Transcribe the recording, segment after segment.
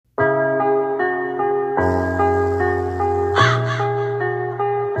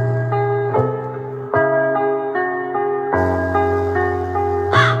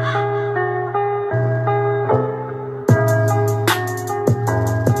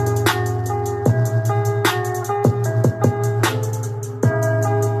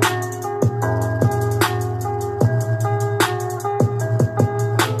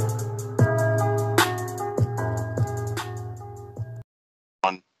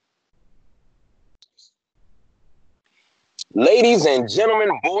Ladies and gentlemen,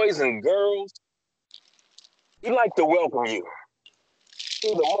 boys and girls, we'd like to welcome you to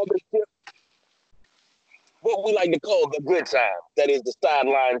the mothership, what we like to call the good time. That is the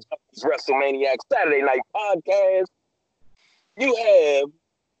Sideline Junkies WrestleManiac Saturday Night Podcast. You have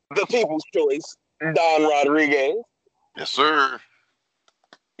the People's Choice, Don Rodriguez. Yes, sir.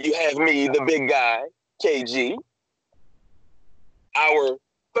 You have me, the big guy, KG. Our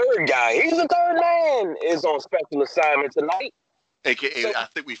third guy, he's the third man, is on special assignment tonight. AKA, I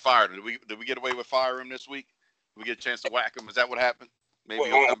think we fired him. Did we get away with firing him this week? Did we get a chance to whack him? Is that what happened? Maybe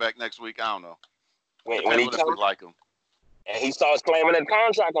he'll come back next week. I don't know. When Depends he on if we like him. And he starts claiming that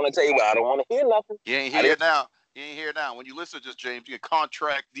contract on the table. I don't want to hear nothing. He ain't here now. He ain't here now. When you listen to this, James, you can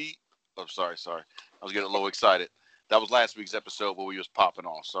contract the... Oh, sorry. I was getting a little excited. That was last week's episode where we was popping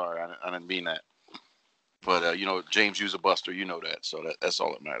off. Sorry, I didn't mean that. But, James used a buster. You know that. So that's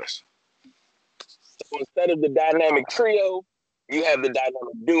all that matters. So instead of the dynamic trio, you have the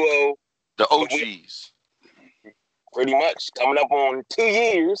dynamic duo. The OGs. Pretty much. Coming up on 2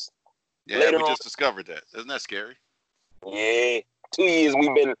 years. Yeah, we just discovered that. Isn't that scary? Yeah. 2 years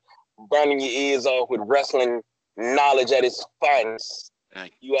we've been burning your ears off with wrestling knowledge at its finest.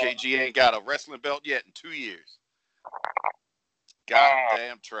 And KG ain't got a wrestling belt yet in 2 years.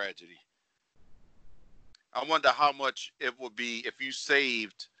 Goddamn tragedy. I wonder how much it would be if you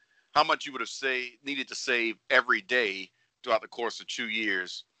saved, how much you would have needed to save every day throughout the course of 2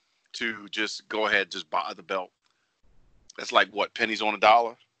 years to just go ahead and just buy the belt. That's like what, pennies on a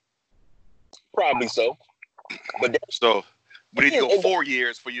dollar? Probably so. But so we need to go 4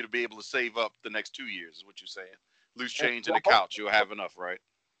 years for you to be able to save up the next 2 years, is what you're saying. Loose change in the couch, you'll have enough, right?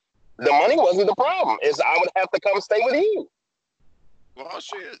 The money wasn't the problem. I would have to come stay with you. Well,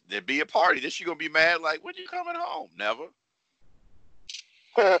 shit, there'd be a party. Then she gonna be mad, like, when you coming home? Never.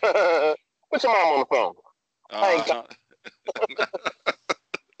 Put your mom on the phone.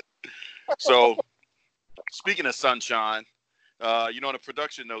 So, speaking of sunshine, in the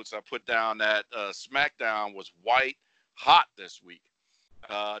production notes, I put down that SmackDown was white hot this week.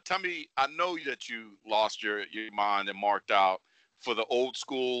 Tell me, I know that you lost your mind and marked out for the old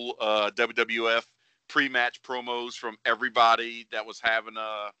school WWF pre-match promos from everybody that was having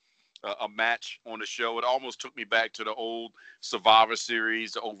a match on the show. It almost took me back to the old Survivor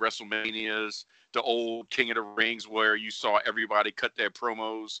Series, the old WrestleManias, the old King of the Rings, where you saw everybody cut their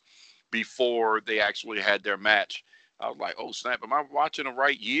promos before they actually had their match. I was like, oh, snap, am I watching the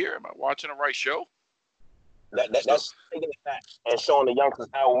right year? Am I watching the right show? That's taking it back and showing the youngsters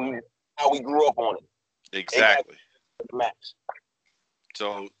how we grew up on it. Exactly. The match.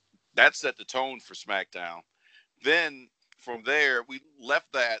 So that set the tone for SmackDown. Then from there, we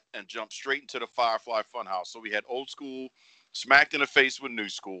left that and jumped straight into the Firefly Funhouse. So we had old school smacked in the face with new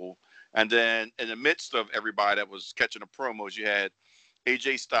school. And then in the midst of everybody that was catching the promos, you had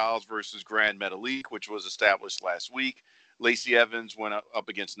AJ Styles versus Grand Metalik, which was established last week. Lacey Evans went up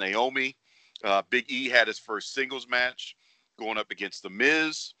against Naomi. Big E had his first singles match going up against The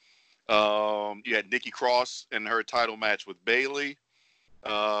Miz. You had Nikki Cross in her title match with Bayley.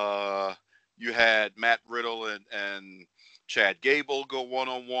 You had Matt Riddle and Chad Gable go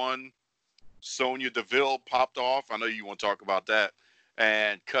one-on-one. Sonya Deville popped off. I know you want to talk about that.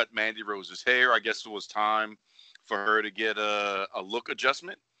 And cut Mandy Rose's hair. I guess it was time for her to get a look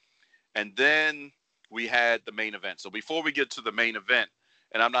adjustment. And then we had the main event. So before we get to the main event,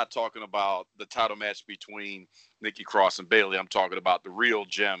 and I'm not talking about the title match between Nikki Cross and Bayley. I'm talking about the real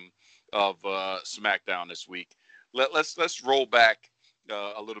gem of SmackDown this week. Let's roll back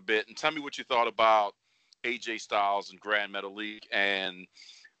a little bit and tell me what you thought about AJ Styles and Grand Metalik and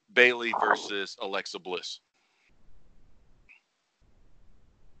Bayley versus Alexa Bliss.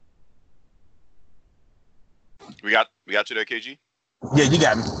 We got you there, KG? Yeah, you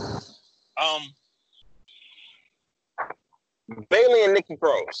got me. Bayley and Nikki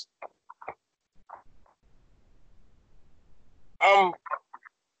Cross.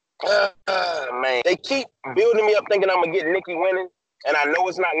 Man, they keep building me up thinking I'm gonna get Nikki winning, and I know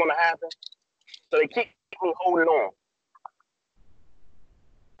it's not gonna happen. So they keep me holding on.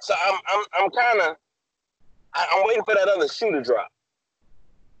 So I'm waiting for that other shoe to drop.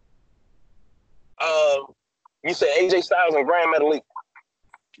 You said AJ Styles and Grand Metalik.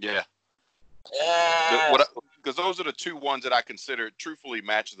 Yeah. Because those are the two ones that I consider truthfully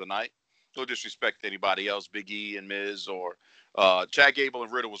match of the night. No disrespect to anybody else, Big E and Miz, or Chad Gable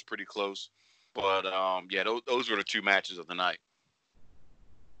and Riddle was pretty close. But, those were the two matches of the night,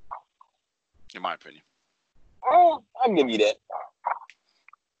 in my opinion. Oh, I'll give you that.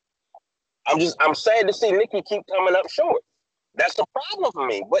 I'm sad to see Nikki keep coming up short. That's the problem for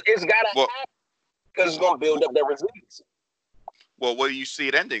me. But it's got to happen because it's going to build up their resilience. Well, where do you see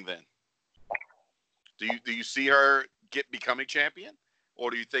it ending then? Do you see her becoming champion, or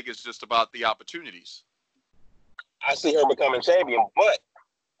do you think it's just about the opportunities? I see her becoming champion, but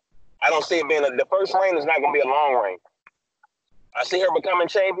I don't see it being the first reign is not going to be a long reign. I see her becoming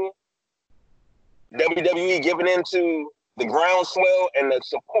champion. WWE giving into the groundswell and the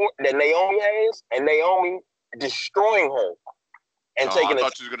support that Naomi has, and Naomi destroying her and taking I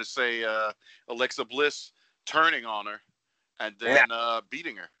thought you were going to say Alexa Bliss turning on her and then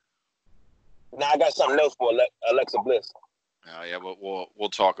beating her. Now I got something else for Alexa Bliss. Yeah, we'll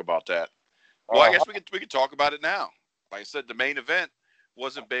talk about that. Well, I guess we can talk about it now. Like I said, the main event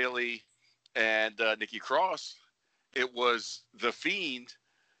wasn't Bayley and Nikki Cross. It was The Fiend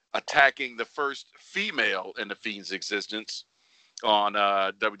attacking the first female in The Fiend's existence on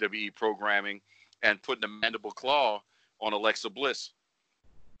WWE programming and putting a mandible claw on Alexa Bliss.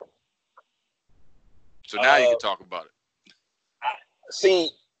 So now you can talk about it. See,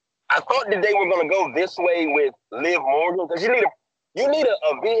 I thought that they were going to go this way with Liv Morgan because you need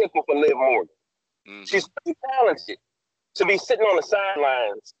a vehicle for Liv Morgan. Mm-hmm. She's too talented to be sitting on the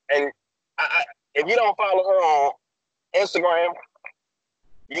sidelines. And if you don't follow her on Instagram,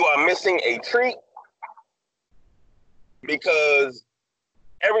 you are missing a treat because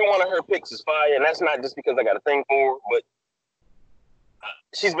every one of her picks is fire. And that's not just because I got a thing for her, but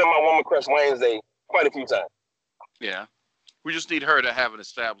she's been my Woman Crush Wednesday quite a few times. Yeah. We just need her to have an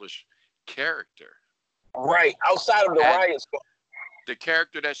established character. Right. Outside of the Riot Squad. The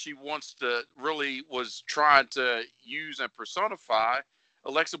character that she wants to really was trying to use and personify,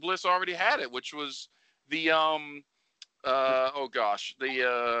 Alexa Bliss already had it, which was the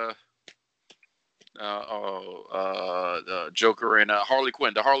Joker and Harley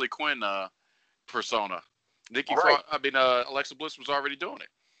Quinn, the Harley Quinn persona. Alexa Bliss was already doing it,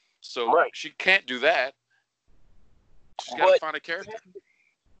 so she can't do that. She's got to find a character.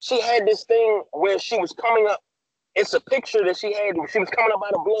 She had this thing where she was coming up. It's a picture that she had. She was coming up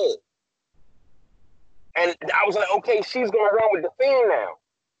out of blood. And I was like, okay, she's going to run with the Fiend now.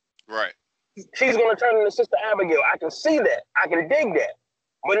 Right. She's going to turn into Sister Abigail. I can see that. I can dig that.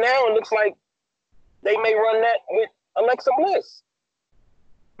 But now it looks like they may run that with Alexa Bliss.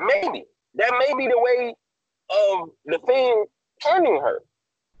 Maybe. That may be the way of the Fiend turning her.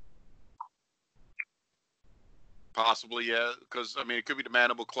 Possibly, yeah. Because, it could be the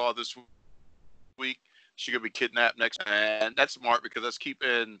mandible claw this week. She could be kidnapped next. And that's smart because that's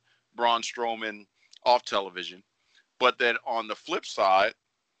keeping Braun Strowman off television. But then on the flip side,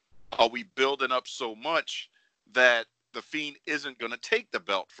 are we building up so much that the Fiend isn't going to take the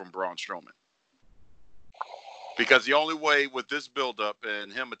belt from Braun Strowman? Because the only way with this buildup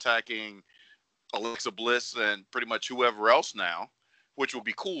and him attacking Alexa Bliss and pretty much whoever else now, which will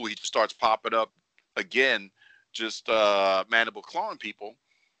be cool, he starts popping up again, just mandible clawing people,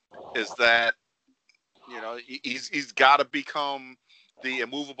 is that, he's got to become the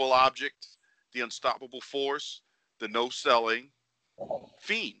immovable object, the unstoppable force, the no-selling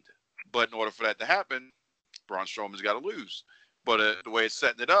Fiend. But in order for that to happen, Braun Strowman's got to lose. But the way it's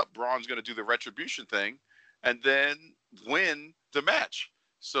setting it up, Braun's going to do the retribution thing and then win the match.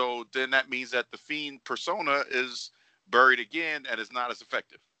 So then that means that the Fiend persona is buried again and is not as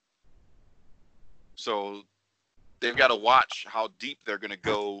effective. So they've got to watch how deep they're going to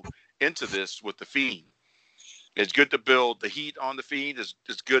go into this with the Fiend. It's good to build the heat on the Fiend.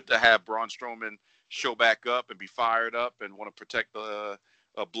 It's good to have Braun Strowman show back up and be fired up and want to protect the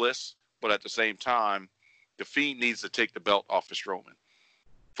Bliss. But at the same time, the Fiend needs to take the belt off of Strowman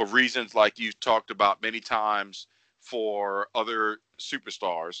for reasons like you talked about many times for other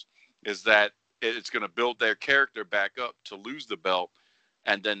superstars, is that it's going to build their character back up to lose the belt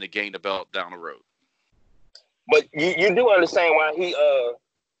and then to gain the belt down the road. But you do understand why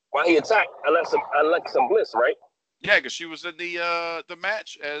he attacked Alexa Bliss, right? Yeah, because she was in the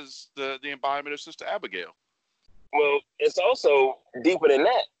match as the embodiment of Sister Abigail. Well, it's also deeper than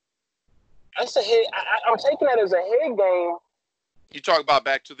that. That's a head. I'm taking that as a head game. You talk about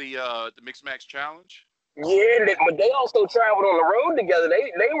back to the Mixed Match Challenge? Yeah, but they also traveled on the road together.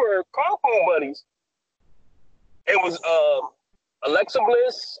 They were carpool buddies. It was Alexa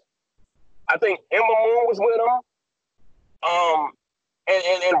Bliss. I think Ember Moon was with them.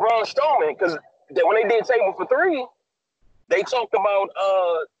 And Braun Strowman, because when they did Table for Three, they talked about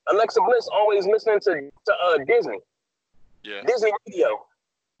Alexa Bliss always listening to Disney. Yeah. Disney Radio.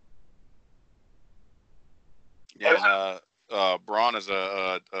 Yeah, and Braun is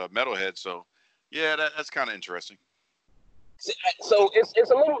a metalhead, so yeah, that's kind of interesting. So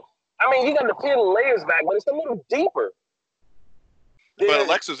it's a little. You got to peel the layers back, but it's a little deeper. But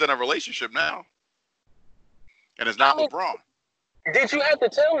Alexa's in a relationship now, and it's not with Braun. Did you have to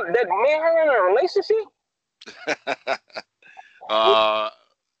tell that me and her in a relationship?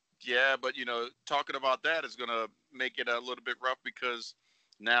 Yeah, but talking about that is gonna make it a little bit rough because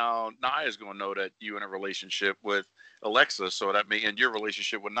now Naya's gonna know that you in a relationship with Alexa, so that may end your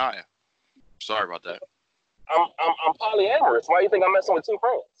relationship with Naya. Sorry about that. I'm polyamorous. Why do you think I'm messing with two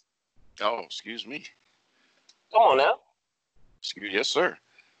friends? Oh, excuse me. Come on now. Yes, sir.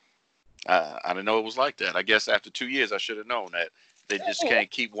 I didn't know it was like that. I guess after 2 years, I should have known that they just can't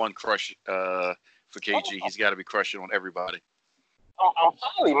keep one crush for KG. He's got to be crushing on everybody. I'm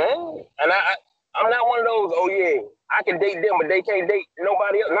poly, man, and I'm not one of those. Oh yeah, I can date them, but they can't date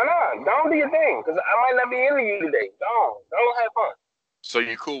nobody else. No, don't do your thing, because I might not be into you today. Don't have fun. So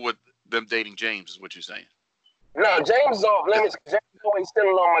you're cool with them dating James, is what you're saying? No, James is off limits. James is always still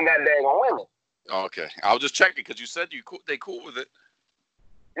on my goddamn women. Okay, I was just checking because you said they cool with it.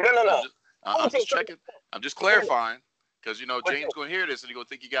 No. I'm just checking. I'm just clarifying because James gonna hear this and he gonna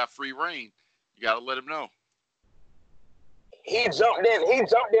think you got free reign. You gotta let him know. He jumped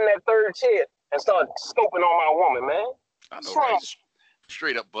in that third chair and started scoping on my woman, man. I know, right?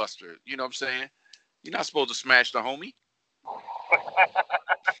 Straight up buster. You know what I'm saying? You're not supposed to smash the homie.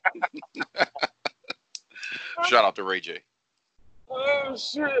 Shout out to Ray J. Oh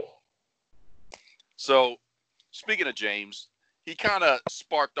shit. So, speaking of James, he kind of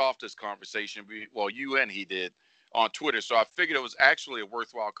sparked off this conversation. Well, you and he did on Twitter. So I figured it was actually a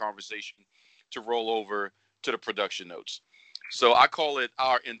worthwhile conversation to roll over to the production notes. So I call it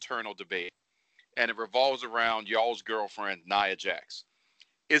our internal debate, and it revolves around y'all's girlfriend, Nia Jax.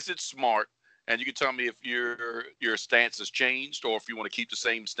 Is it smart? And you can tell me if your stance has changed or if you want to keep the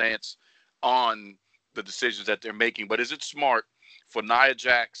same stance on the decisions that they're making. But is it smart for Nia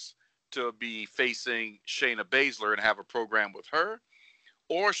Jax to be facing Shayna Baszler and have a program with her?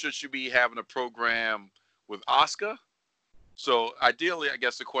 Or should she be having a program with Asuka? So ideally, I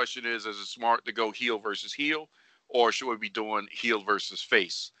guess the question is it smart to go heel versus heel? Or should we be doing heel versus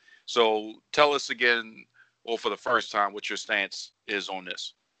face? So tell us again, or for the first time, what your stance is on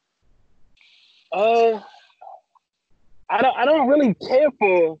this. I don't really care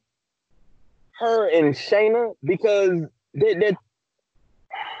for her and Shayna because they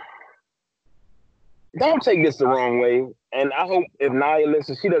don't take this the wrong way. And I hope if Nia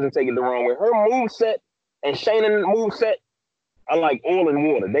listens, she doesn't take it the wrong way. Her moveset and Shayna's moveset are like oil and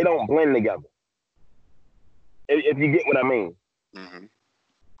water. They don't blend together. If you get what I mean. Mm-hmm.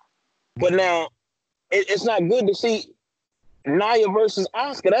 But now, it's not good to see Nia versus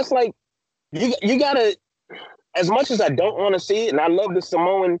Asuka. That's like, you gotta, as much as I don't want to see it, and I love the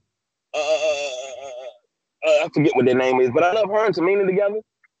Samoan, I forget what their name is, but I love her and Tamina together.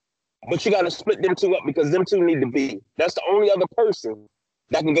 But you gotta split them two up because them two need to be. That's the only other person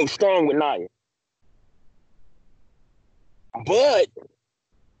that can go strong with Nia.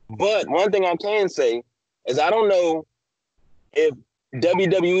 But one thing I can say is I don't know if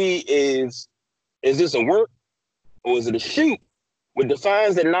WWE is this a work or is it a shoot with the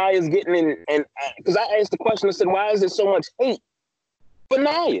fines that Nia's getting in? And because I asked the question, I said, why is there so much hate for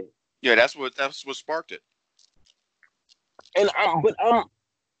Nia? Yeah, that's what sparked it. And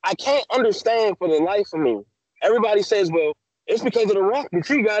I can't understand for the life of me. Everybody says, well, it's because of the rap that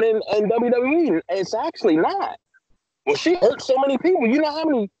she got in WWE. And it's actually not. Well, she hurt so many people. You know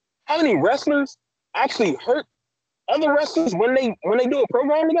how many wrestlers actually hurt other wrestlers when they do a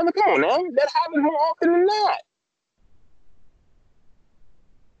program together? Come on now. That happens more often than not.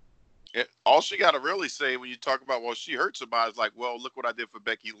 All she got to really say when you talk about, well, she hurt somebody is like, well, look what I did for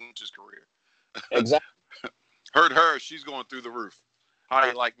Becky Lynch's career. Exactly. Hurt her. She's going through the roof. How do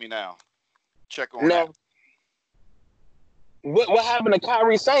you like me now? Check on that. What happened to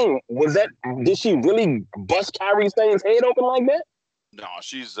Kairi Sane? Did she really bust Kairi Sane's head open like that? No,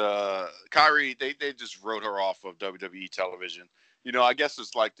 she's Kairi. They just wrote her off of WWE television. I guess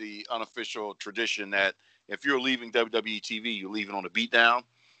it's like the unofficial tradition that if you're leaving WWE TV, you're leaving on a beatdown.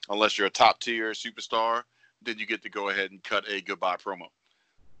 Unless you're a top tier superstar, then you get to go ahead and cut a goodbye promo.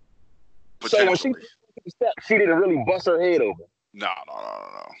 So when she didn't really bust her head open. No.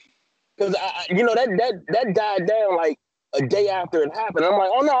 Because that died down like a day after it happened. I'm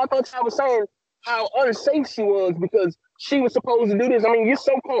like, oh no, I thought I was saying how unsafe she was because she was supposed to do this. I mean, your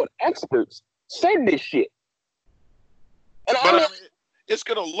so-called experts said this shit. And I mean, it's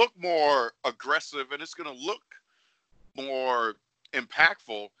going to look more aggressive and it's going to look more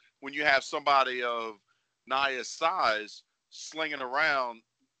impactful when you have somebody of Nia's size slinging around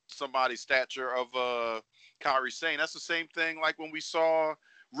somebody's stature of Kairi Sane. That's the same thing like when we saw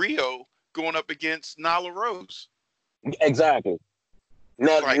Rio going up against Nyla Rose. Exactly.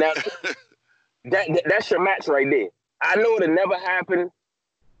 Now that's your match right there. I know it'll never happen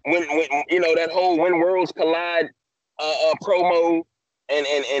when that whole When Worlds Collide promo and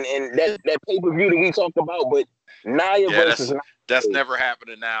that pay-per-view that we talked about, but Nia versus that's never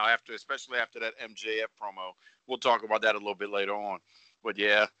happening now, especially after that MJF promo. We'll talk about that a little bit later on. But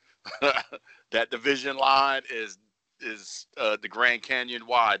yeah, that division line is the Grand Canyon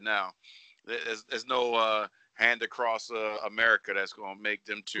wide now. There's no hand across America that's going to make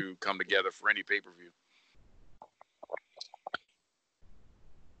them two come together for any pay-per-view.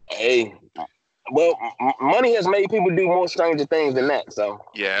 Hey, well, money has made people do more stranger things than that. So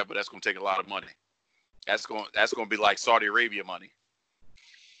yeah, but that's going to take a lot of money. That's going to be like Saudi Arabia money.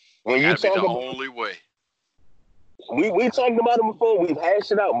 When you talk about the only way. We talked about it before. We've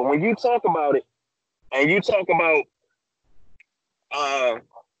hashed it out. But when you talk about it, and you talk about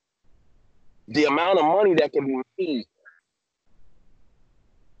the amount of money that can be made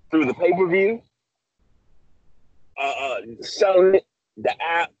through the pay-per-view, selling it, the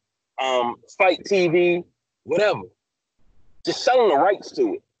app, Fight TV, whatever, just selling the rights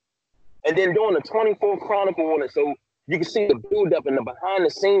to it, and then doing a 24 Chronicle on it, so you can see the build-up and the behind the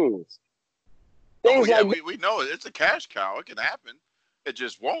scenes. Things we know it. It's a cash cow. It can happen. It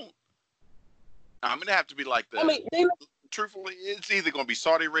just won't. I'm gonna have to be like truthfully, it's either gonna be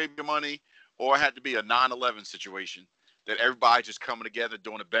Saudi Arabia money or it had to be a 9/11 situation that everybody just coming together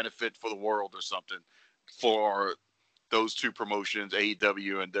doing a benefit for the world or something for those two promotions,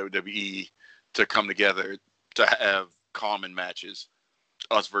 AEW and WWE, to come together to have common matches,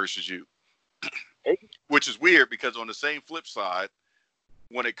 us versus you. Which is weird because on the same flip side,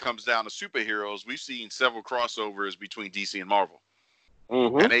 when it comes down to superheroes, we've seen several crossovers between DC and Marvel,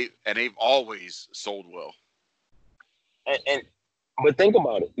 and they've always sold well. But think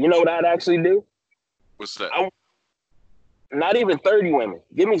about it. You know what I'd actually do? What's that? Not even 30 women.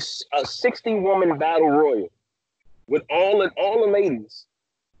 Give me a 60-woman battle royal with all the ladies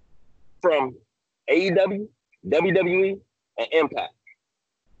from AEW, WWE, and Impact.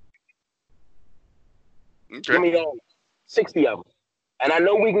 Okay. Give me all 60 of them. And I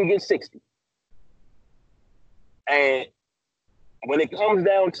know we can get 60. And when it comes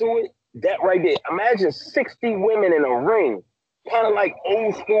down to it, that right there, imagine 60 women in a ring, kind of like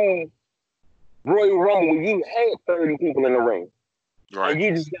old school Royal Rumble when you had 30 people in the ring. Right.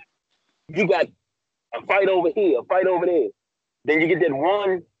 And you got a fight over here, a fight over there. Then you get that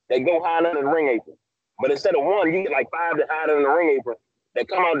one that go higher than the ring apron. But instead of one, you get like 5 that higher than the ring apron that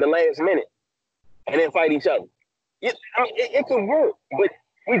come out the last minute and then fight each other. It could work, but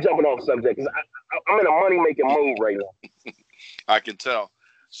we jumping off subject because I'm in a money-making mode right now. I can tell.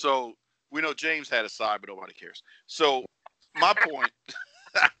 So we know James had a side, but nobody cares. So my point,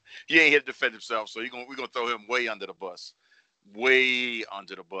 he ain't here to defend himself, so we're gonna throw him way under the bus. Way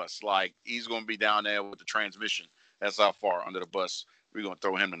under the bus. Like, he's going to be down there with the transmission. That's how far under the bus we're going to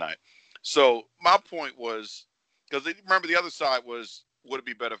throw him tonight. So my point was, because remember the other side was, would it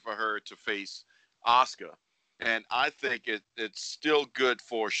be better for her to face Asuka? And I think it's still good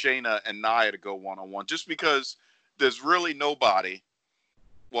for Shayna and Nia to go one-on-one, just because there's really nobody.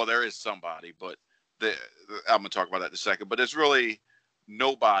 Well, there is somebody, but I'm going to talk about that in a second. But there's really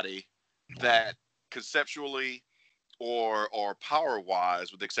nobody that conceptually or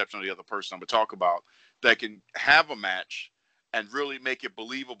power-wise, with the exception of the other person I'm going to talk about, that can have a match and really make it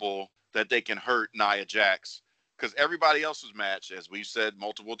believable that they can hurt Nia Jax. Because everybody else's match, as we've said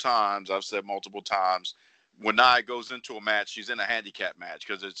multiple times, I've said multiple times, when Nia goes into a match, she's in a handicap match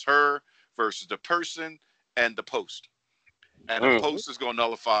because it's her versus the person and the post. And the post is going to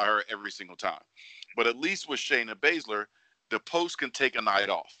nullify her every single time. But at least with Shayna Baszler, the post can take a night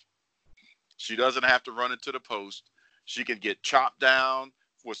off. She doesn't have to run into the post. She can get chopped down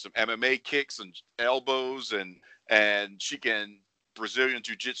with some MMA kicks and elbows, and she can Brazilian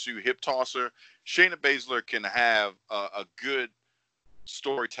Jiu-Jitsu hip tosser. Shayna Baszler can have a good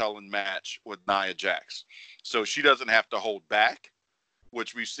storytelling match with Nia Jax. So she doesn't have to hold back,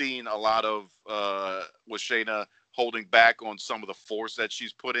 which we've seen a lot of with Shayna holding back on some of the force that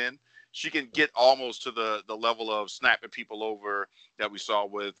she's put in. She can get almost to the level of snapping people over that we saw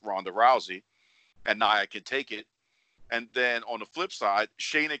with Ronda Rousey, and Nia can take it. And then on the flip side,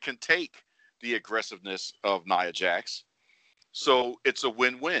 Shayna can take the aggressiveness of Nia Jax. So it's a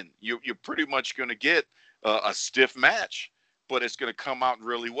win-win. You're pretty much going to get a stiff match, but it's going to come out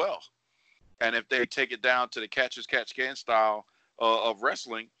really well. And if they take it down to the catch-as-catch-can style of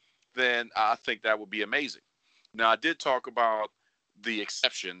wrestling, then I think that would be amazing. Now, I did talk about the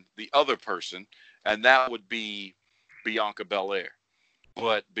exception, the other person, and that would be Bianca Belair.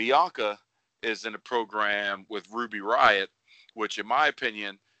 But Bianca is in a program with Ruby Riott, which in my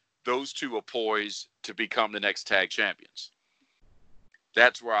opinion, those two are poised to become the next tag champions.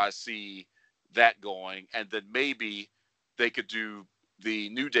 That's where I see that going. And then maybe they could do the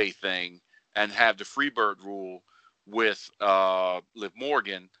New Day thing and have the Freebird rule with Liv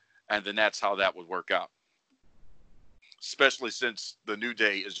Morgan, and then that's how that would work out. Especially since the New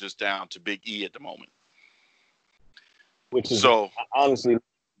Day is just down to Big E at the moment. Which is so honestly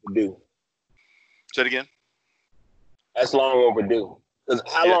overdue. Say it again. That's long overdue. Because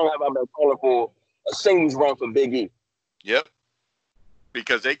how long have I been calling for a singles run for Big E? Yep.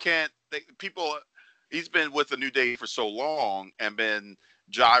 Because he's been with the New Day for so long and been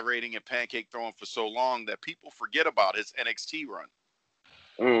gyrating and pancake throwing for so long that people forget about his NXT run.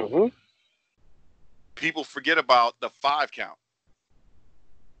 Mm-hmm. People forget about the 5 count.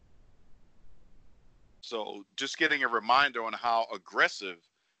 So just getting a reminder on how aggressive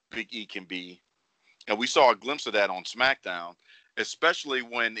Big E can be. And we saw a glimpse of that on SmackDown, especially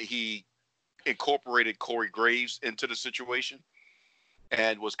when he incorporated Corey Graves into the situation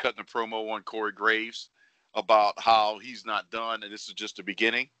and was cutting a promo on Corey Graves about how he's not done and this is just the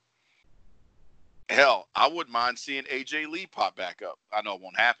beginning. Hell, I wouldn't mind seeing AJ Lee pop back up. I know it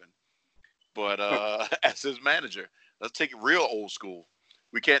won't happen. But as his manager, let's take it real old school.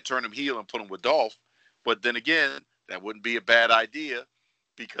 We can't turn him heel and put him with Dolph. But then again, that wouldn't be a bad idea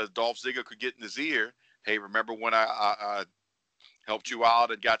because Dolph Ziggler could get in his ear. Hey, remember when I helped you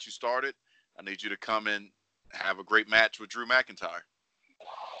out and got you started? I need you to come and have a great match with Drew McIntyre.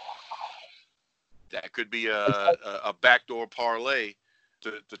 That could be a backdoor parlay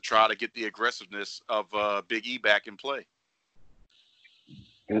to try to get the aggressiveness of Big E back in play.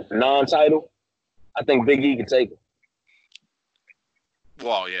 Non-title, I think Big E can take it.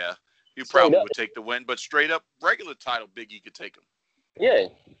 Well, yeah. He probably would take the win, but straight up regular title, Big E could take him. Yeah,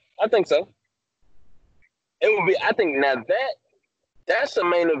 I think so. It would be. I think now that's the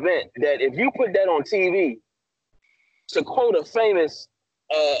main event. That if you put that on TV, to quote a famous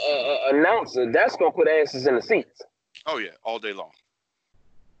announcer, that's gonna put asses in the seats. Oh yeah, all day long.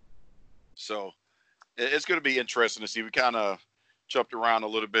 So it's going to be interesting to see. We kind of jumped around a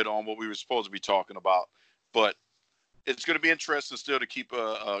little bit on what we were supposed to be talking about, but it's going to be interesting still to keep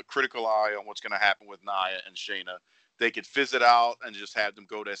a critical eye on what's going to happen with Nia and Shayna. They could fizz it out and just have them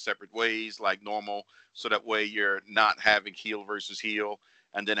go their separate ways like normal, so that way you're not having heel versus heel,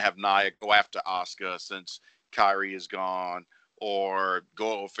 and then have Nia go after Asuka since Kyrie is gone, or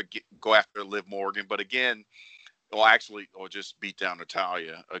go after Liv Morgan. But again, or just beat down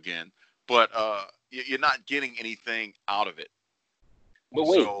Natalya again. But you're not getting anything out of it. But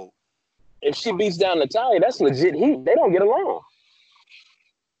wait, if she beats down Natalya, that's legit heat. They don't get along.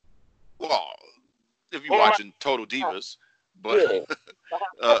 Well, if you're watching Total Divas, but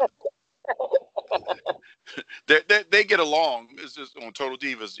they get along. It's just on Total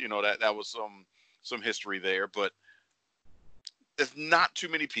Divas, that was some history there. But there's not too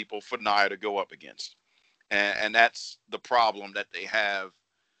many people for Nia to go up against. And that's the problem that they have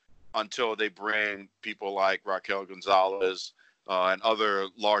until they bring people like Raquel Gonzalez and other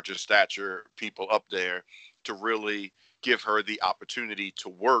larger stature people up there to really give her the opportunity to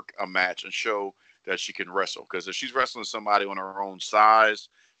work a match and show that she can wrestle. Because if she's wrestling somebody on her own size,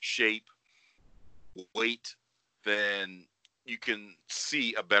 shape, weight, then you can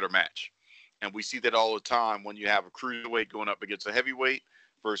see a better match. And we see that all the time when you have a cruiserweight going up against a heavyweight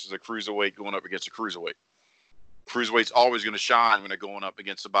versus a cruiserweight going up against a cruiserweight. Cruiserweight's always going to shine when they're going up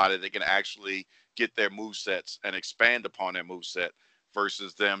against somebody that can actually get their movesets and expand upon their moveset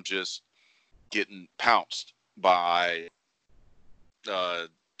versus them just getting pounced by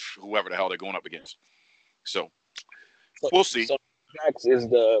whoever the hell they're going up against. So we'll see. So Max is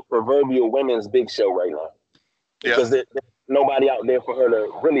the proverbial women's Big Show right now. Because there's nobody out there for her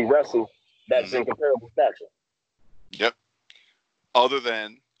to really wrestle that's in comparable stature. Yep. Other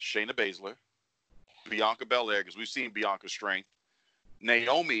than Shayna Baszler, Bianca Belair, because we've seen Bianca's strength.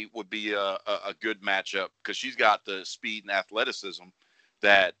 Naomi would be a good matchup because she's got the speed and athleticism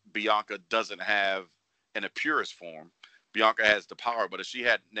that Bianca doesn't have in a purest form. Bianca has the power, but if she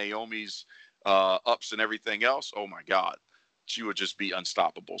had Naomi's ups and everything else, oh my God, she would just be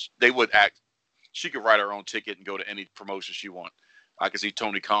unstoppable. She could write her own ticket and go to any promotion she wants. I could see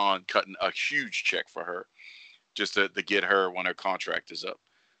Tony Khan cutting a huge check for her just to get her when her contract is up.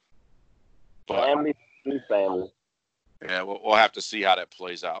 But, family. Yeah, we'll have to see how that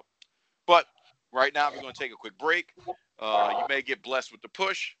plays out. But right now, we're going to take a quick break. You may get blessed with the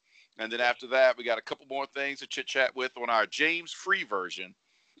push. And then after that, we got a couple more things to chit-chat with on our James Free version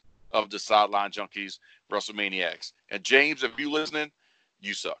of the Sideline Junkies WrestleManiacs. And James, if you listening,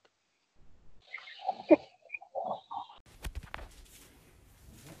 you suck.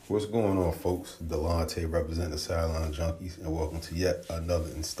 What's going on, folks? Delonte representing the Sideline Junkies, and welcome to yet another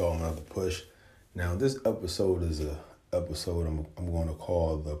installment of The Push. Now, this episode is a episode I'm going to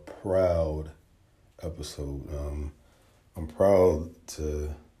call the Proud episode. I'm proud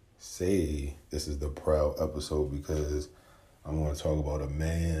to say this is the Proud episode because I'm going to talk about a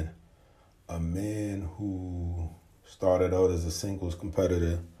man who started out as a singles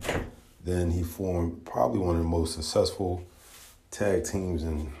competitor. Then he formed probably one of the most successful tag teams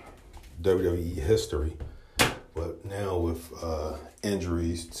in WWE history, but now with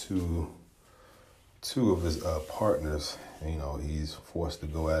injuries to two of his partners, he's forced to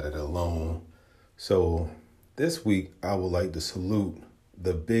go at it alone. So this week, I would like to salute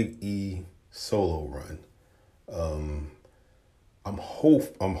the Big E solo run. I'm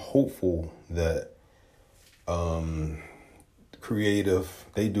hopeful that creative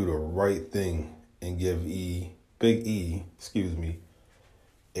they do the right thing and give Big E,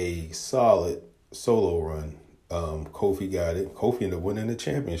 a solid solo run. Kofi got it. Kofi ended up winning the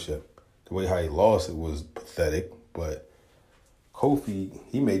championship. The way how he lost it was pathetic, but Kofi,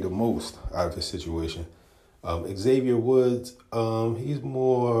 he made the most out of his situation. Xavier Woods, he's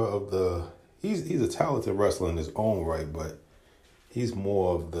more of the he's a talented wrestler in his own right, but he's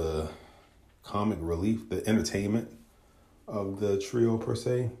more of the comic relief, the entertainment of the trio per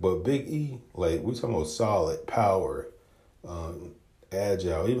se. But Big E, like we talking about solid power,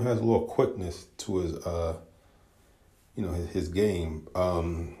 agile, even has a little quickness to his game.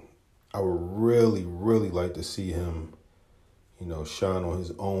 I would really, really like to see him, shine on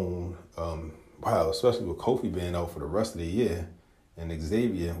his own. Especially with Kofi being out for the rest of the year, and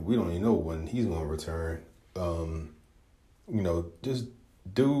Xavier, we don't even know when he's going to return. Just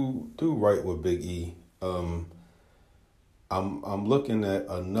do right with Big E. I'm looking at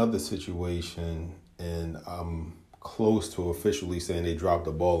another situation, and I'm close to officially saying they dropped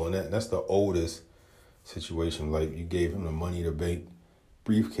the ball on that. And that's the oldest situation. Like, you gave him the Money to Bank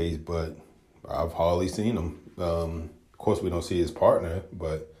briefcase, but I've hardly seen him. Of course, we don't see his partner,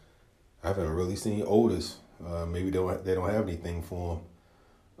 but I haven't really seen Otis. Maybe they don't have anything for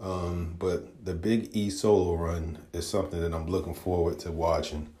him. But the Big E solo run is something that I'm looking forward to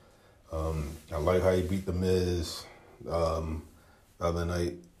watching. I like how he beat The Miz the other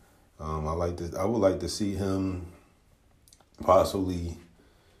night. I would like to see him possibly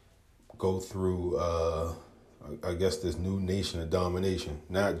go through, I guess, this new Nation of Domination.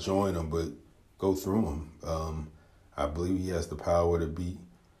 Not join them, but go through them. I believe he has the power to beat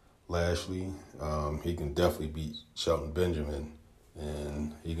Lashley. He can definitely beat Shelton Benjamin,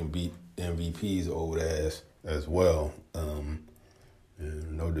 and he can beat MVP's old ass as well.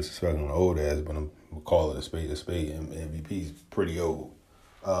 And no disrespect on the old ass, but I'm gonna call it a spade. MVP's pretty old.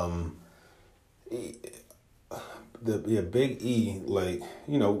 Big E, like,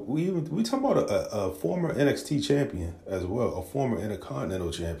 we talking about a former NXT champion as well, a former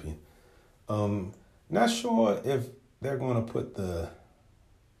Intercontinental champion. Not sure if they're gonna put the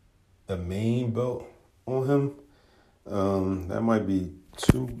main belt on him. That might be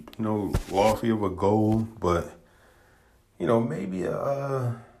too, lofty of a goal, but maybe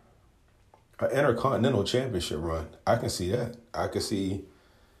a Intercontinental Championship run. I can see that. I can see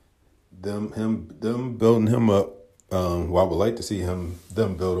them building him up. I would like to see them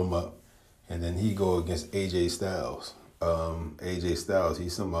build him up, and then he go against AJ Styles. AJ Styles,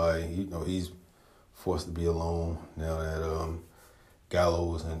 he's somebody, he's forced to be alone now that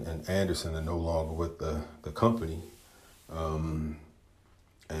Gallows and Anderson are no longer with the company. And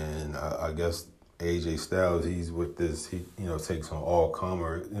I guess AJ Styles, he's with this, he takes on all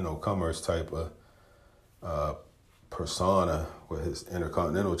commerce type of persona with his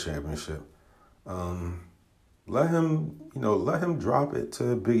Intercontinental Championship. Let him drop it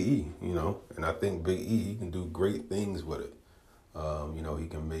to Big E, and I think Big E, he can do great things with it. He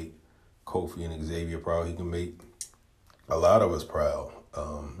can make Kofi and Xavier proud. He can make a lot of us proud.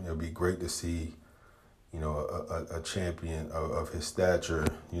 It'll be great to see, a champion of his stature,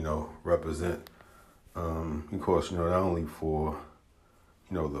 represent, of course, not only for,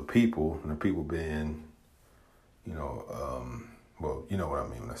 the people, and the people being, well, you know what I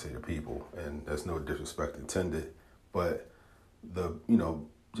mean when I say the people, and that's no disrespect intended, but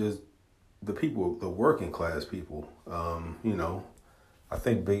just the people, the working class people, I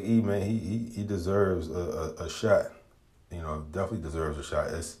think Big E, man, he deserves a shot, definitely deserves a shot.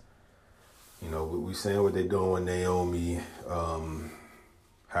 It's, we saying what they doing with Naomi,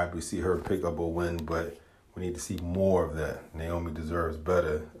 happy to see her pick up a win, but we need to see more of that. Naomi deserves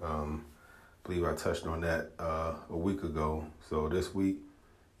better. I believe I touched on that a week ago. So this week,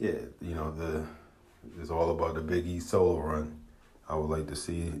 yeah, it's all about the Big E solo run. I would like to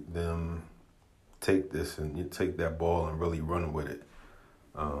see them take this and you take that ball and really run with it.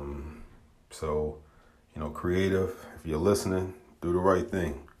 So, creative, if you're listening, do the right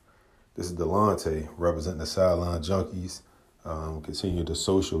thing. This is Delonte representing the Sideline Junkies. Continue to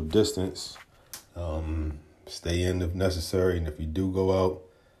social distance. Stay in if necessary. And if you do go out,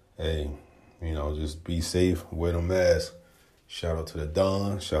 hey, just be safe. Wear the mask. Shout out to the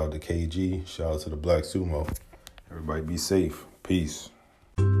Don. Shout out to KG. Shout out to the Black Sumo. Everybody be safe. Peace.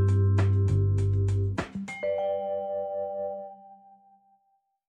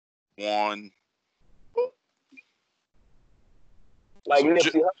 One. Like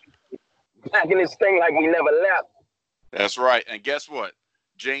Nipsey Hussle, back in this thing like we never left. That's right. And guess what?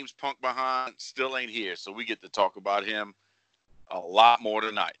 James Punk behind still ain't here, so we get to talk about him a lot more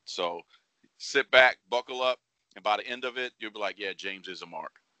tonight. So sit back, buckle up, and by the end of it, you'll be like, yeah, James is a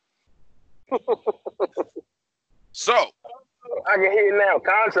mark. So. I can hear now.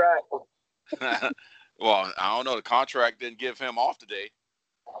 Contract. Well, I don't know. The contract didn't give him off today.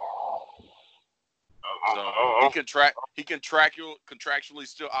 So he contractually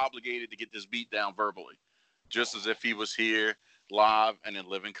still obligated to get this beat down verbally, just as if he was here live and in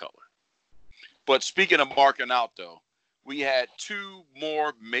living color. But speaking of marking out, though, we had two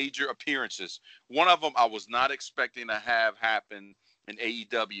more major appearances. One of them I was not expecting to have happen in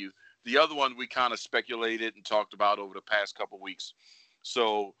AEW. The other one we kind of speculated and talked about over the past couple weeks.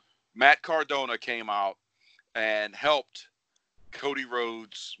 So Matt Cardona came out and helped Cody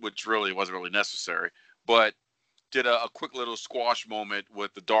Rhodes, which really wasn't really necessary, but did a quick little squash moment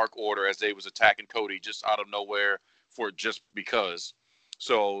with the Dark Order as they was attacking Cody just out of nowhere for just because.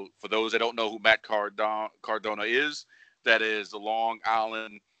 So for those that don't know who Matt Cardona is, that is the Long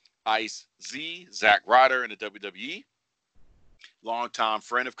Island Ice Z, Zack Ryder in the WWE, longtime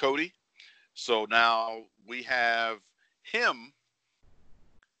friend of Cody. So now we have him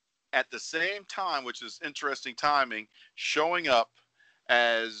at the same time, which is interesting timing, showing up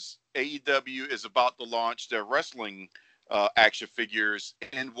as AEW is about to launch their wrestling action figures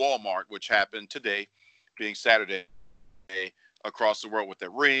in Walmart, which happened today, being Saturday, across the world with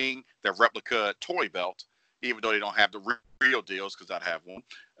their ring, their replica toy belt, even though they don't have the real deals, because I'd have one.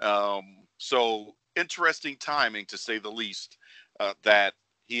 So interesting timing, to say the least, that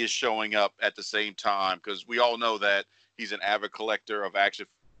he is showing up at the same time, because we all know that he's an avid collector of action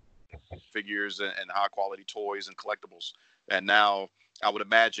figures and high quality toys and collectibles. And now I would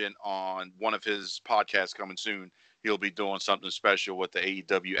imagine on one of his podcasts coming soon, he'll be doing something special with the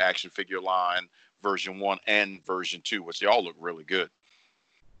AEW action figure line, version 1 and version 2, which they all look really good.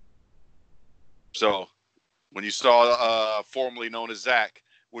 So when you saw formerly known as Zach,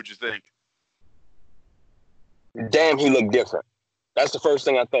 what'd you think? Damn, he looked different. That's the first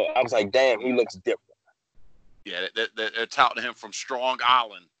thing I thought. I was like, damn, he looks different. Yeah, they're touting him from Strong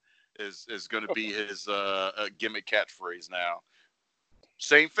Island is going to be his gimmick catchphrase now.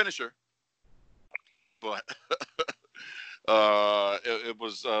 Same finisher, but it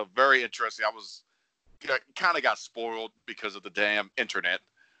was very interesting. I kind of got spoiled because of the damn internet,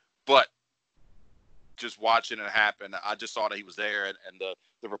 but just watching it happen, I just saw that he was there, and the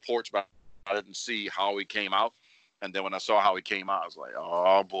reports about I didn't see how he came out, and then when I saw how he came out, I was like,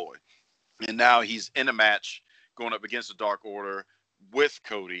 oh boy. And now he's in a match going up against the Dark Order with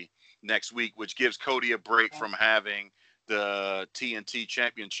Cody next week, which gives Cody a break from having the TNT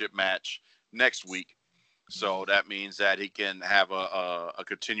Championship match next week. So that means that he can have a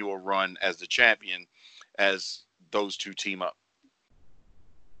continual run as the champion as those two team up.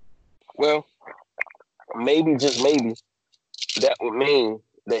 Well, maybe, just maybe, that would mean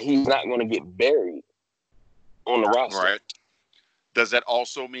that he's not going to get buried on the roster. Right. Does that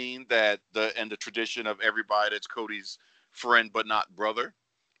also mean that the tradition of everybody that's Cody's friend but not brother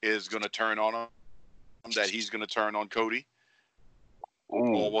is going to turn on him, that he's going to turn on Cody?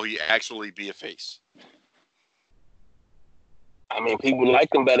 Ooh. Or will he actually be a face? I mean, people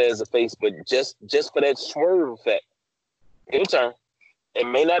like him better as a face, but just for that swerve effect, he'll turn. It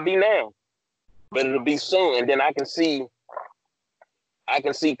may not be now, but it'll be soon. And then I can see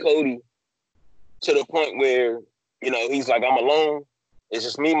Cody to the point where, he's like, I'm alone. It's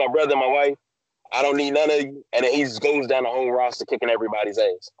just me, my brother, and my wife. I don't need none of you. And then he just goes down the whole roster kicking everybody's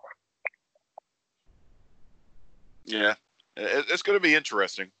ass. Yeah, it's going to be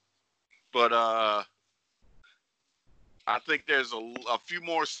interesting. But I think there's a few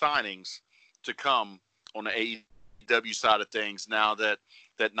more signings to come on the AEW side of things now that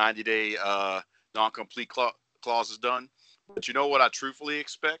 90-day non-complete clause is done. But you know what I truthfully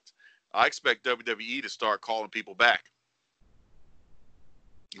expect? I expect WWE to start calling people back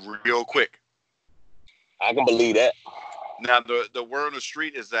real quick. I can believe that. Now, the word on the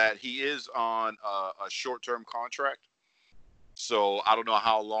street is that he is on a short-term contract. So I don't know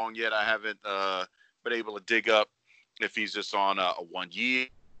how long yet. I haven't been able to dig up if he's just on a 1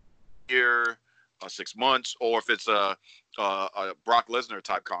 year, 6 months, or if it's a Brock Lesnar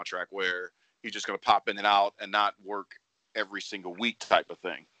type contract where he's just going to pop in and out and not work every single week type of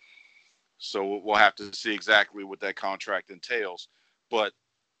thing. So we'll have to see exactly what that contract entails. But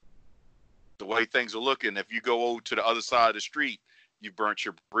the way things are looking, if you go to the other side of the street, you burnt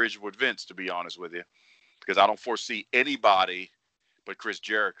your bridge with Vince, to be honest with you. Because I don't foresee anybody but Chris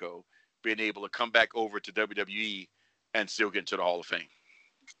Jericho being able to come back over to WWE and still get into the Hall of Fame.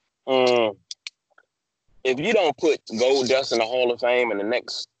 If you don't put Goldust in the Hall of Fame in the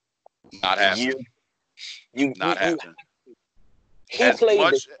next year, you happening. He played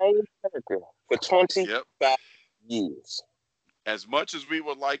the same character for 25 years. As much as we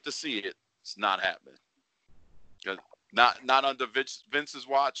would like to see it, it's not happening. Not under Vince's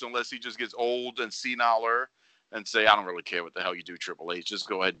watch, unless he just gets old and senile and say, I don't really care what the hell you do, Triple H. Just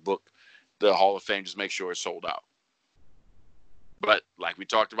go ahead and book the Hall of Fame. Just make sure it's sold out. But like we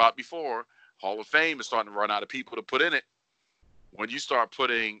talked about before, Hall of Fame is starting to run out of people to put in it. When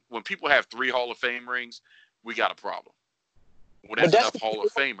people have 3 Hall of Fame rings, we got a problem. When there's enough Hall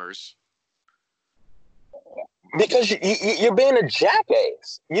of Famers. Because you're being a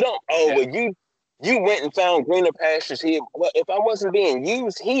jackass. You don't, well, you went and found greener pastures here. Well, if I wasn't being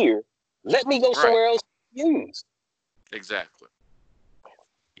used here, let me go somewhere else to be used. Exactly.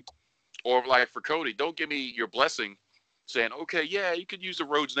 Or like for Cody, don't give me your blessing saying, okay, yeah, you could use the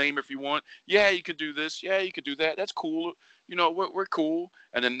Rhodes name if you want. Yeah, you could do this. Yeah, you could do that. That's cool. You know, we're cool.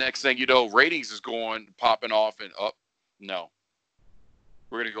 And then next thing you know, ratings is popping off and up. No.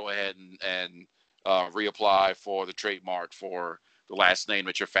 We're going to go ahead and reapply for the trademark for the last name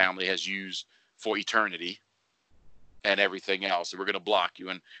that your family has used for eternity and everything else. And we're going to block you.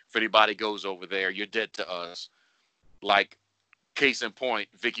 And if anybody goes over there, you're dead to us. Like, case in point,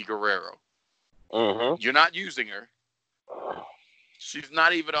 Vicky Guerrero. Mm-hmm. You're not using her. She's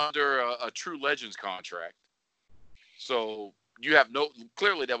not even under a True Legends contract. So you have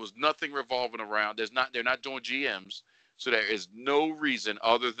clearly there was nothing revolving around. They're not doing GMs. So there is no reason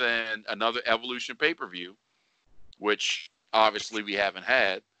other than another Evolution pay-per-view, which obviously we haven't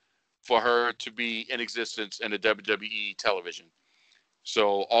had, for her to be in existence in the WWE television.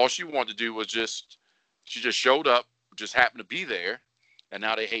 So all she wanted to do was she just showed up, just happened to be there, and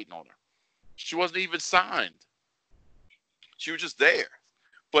now they're hating on her. She wasn't even signed. She was just there.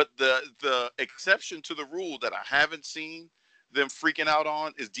 But the exception to the rule that I haven't seen them freaking out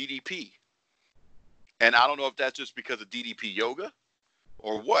on is DDP. And I don't know if that's just because of DDP Yoga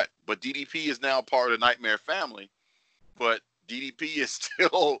or what, but DDP is now part of the Nightmare family. But DDP is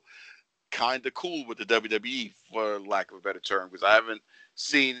still kind of cool with the WWE, for lack of a better term, because I haven't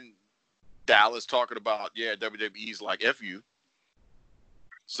seen Dallas talking about, WWE's like F you.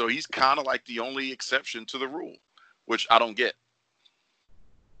 So he's kind of like the only exception to the rule, which I don't get.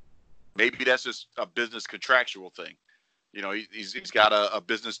 Maybe that's just a business contractual thing. You know, he's got a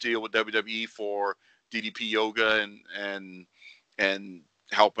business deal with WWE for DDP Yoga and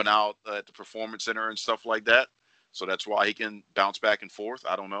helping out at the Performance Center and stuff like that. So that's why he can bounce back and forth.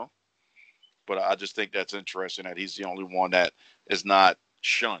 I don't know. But I just think that's interesting that he's the only one that is not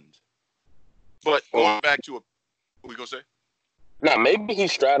shunned. But going back to what we going to say? No, maybe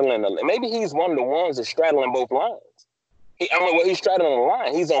he's straddling. Maybe he's one of the ones that's straddling both lines. He's straddling the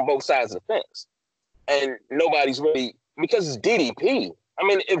line. He's on both sides of the fence. And nobody's really, because it's DDP. I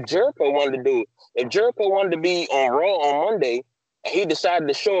mean, if Jericho wanted to be on Raw on Monday, and he decided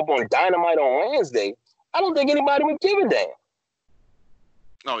to show up on Dynamite on Wednesday, I don't think anybody would give a damn.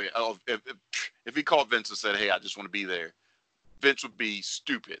 Oh, yeah. Oh, if he called Vince and said, hey, I just want to be there, Vince would be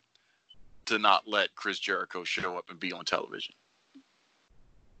stupid to not let Chris Jericho show up and be on television.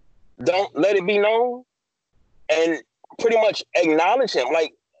 Don't let it be known and pretty much acknowledge him.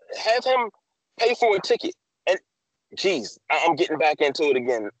 Like, have him pay for a ticket. And, geez, I'm getting back into it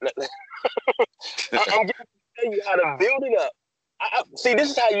again. I'm getting to tell you how to build it up. See, this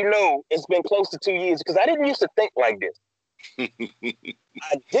is how you know it's been close to 2 years, because I didn't used to think like this.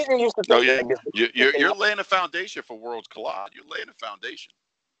 I didn't used to think like this. You're laying a foundation for Worlds Collide. You're laying a foundation.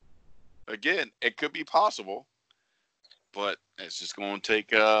 Again, it could be possible, but it's just going to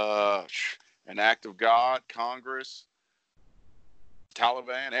take an act of God, Congress,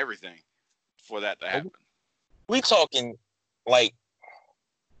 Taliban, everything for that to happen. We talking like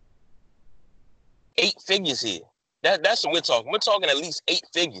 8 figures here. That's what we're talking. We're talking at least 8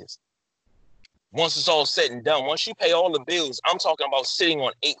 figures. Once it's all said and done, once you pay all the bills, I'm talking about sitting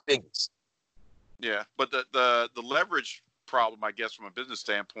on 8 figures. Yeah, but the leverage problem, I guess, from a business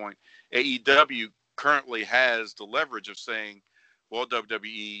standpoint. AEW currently has the leverage of saying, well,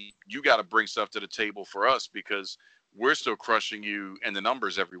 WWE, you got to bring stuff to the table for us because we're still crushing you in the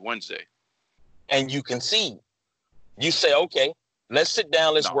numbers every Wednesday. And you concede. You say, okay, let's sit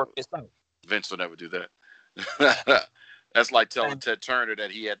down, let's work this out. Vince will never do that. That's like telling Ted Turner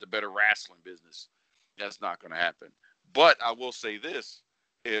that he had the better wrestling business. That's not going to happen. But I will say this.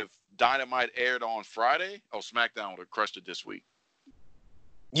 If Dynamite aired on Friday, SmackDown would have crushed it this week.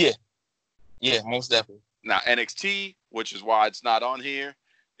 Yeah. Yeah, most definitely. Now, NXT, which is why it's not on here,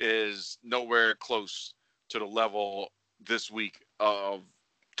 is nowhere close to the level this week of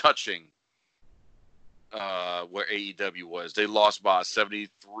touching where AEW was. They lost by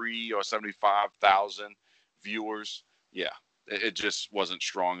 73 or 75,000 viewers. Yeah, it just wasn't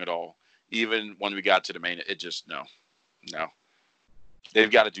strong at all. Even when we got to the main, it just, no.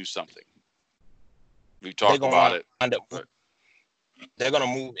 They've got to do something. We talked about it. They're going to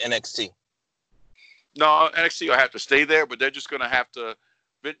move NXT. No, NXT will have to stay there, but they're just going to have to,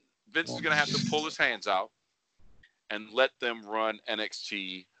 Vince is going to have to pull his hands out and let them run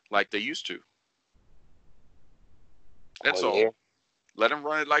NXT like they used to. That's all. Yeah. Let them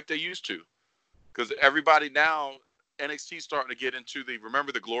run it like they used to. Because everybody now, NXT's starting to get into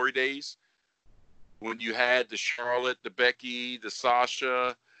remember the glory days? When you had the Charlotte, the Becky, the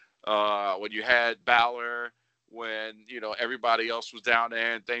Sasha, when you had Balor, when, everybody else was down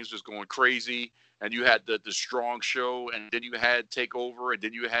there and things was going crazy, and you had the strong show, and then you had TakeOver, and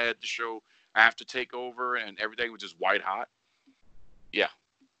then you had the show after TakeOver, and everything was just white hot. Yeah.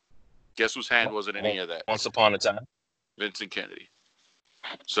 Guess whose hand wasn't in any of that? Once upon a time. Vincent Kennedy.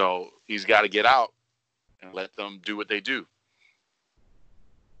 So he's got to get out and let them do what they do.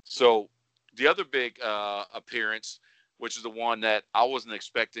 So the other big appearance, which is the one that I wasn't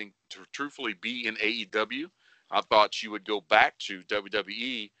expecting to truthfully be in AEW, I thought she would go back to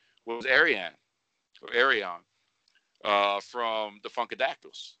WWE, was Ariane from the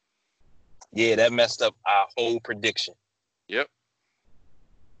Funkadactyls. Yeah, that messed up our whole prediction. Yep.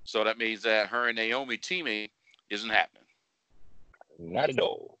 So that means that her and Naomi teaming isn't happening. Not at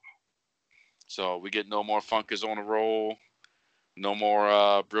all. So we get no more Funkers on the roll. No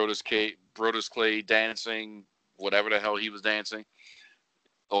more Brodus Clay dancing, whatever the hell he was dancing,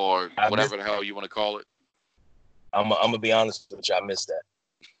 or whatever the hell you want to call it. I'm gonna be honest with you. I missed that.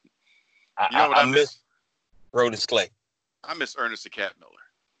 I miss Brodus Clay. I miss Ernest the Cat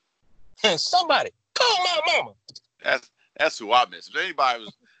Miller. Somebody call my mama. That's who I miss. If anybody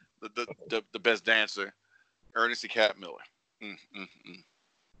was the best dancer, Ernest the Cat Miller.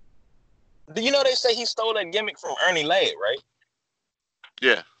 Do you know they say he stole that gimmick from Ernie Ladd, right?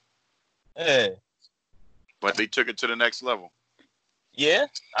 Yeah. Yeah. But they took it to the next level. Yeah,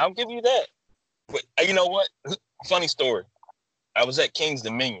 I'll give you that. But you know what? Funny story. I was at King's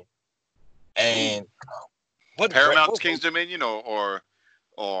Dominion, and Paramount's King's Dominion or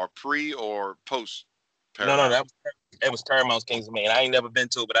pre or post Paramount? No, that was Paramount's King's Dominion. I ain't never been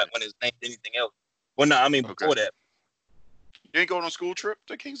to it, but when it's named anything else. Well, no, I mean before that. You ain't going on a school trip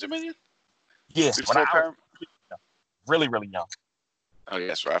to King's Dominion? Yes, when I was really, really young. Oh, yeah,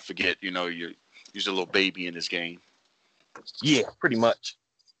 that's right. I forget. You're a little baby in this game. Yeah, pretty much.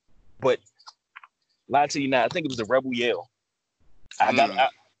 But lie to you now, I think it was the Rebel Yell.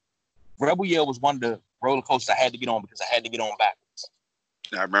 Rebel Yell was one of the roller coasters I had to get on because I had to get on backwards.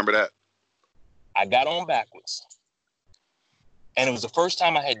 I remember that. I got on backwards. And it was the first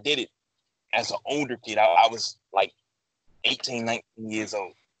time I had did it as an older kid. I was like 18, 19 years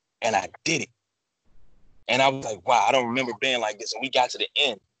old. And I did it. And I was like, wow, I don't remember being like this. And we got to the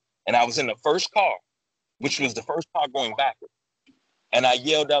end. And I was in the first car, which was the first car going backwards. And I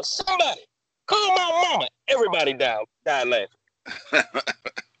yelled out, somebody, call my mama. Everybody died laughing.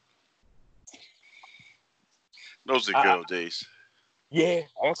 Those are good old days. Yeah,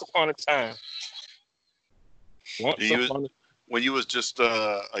 once upon a time. When you was just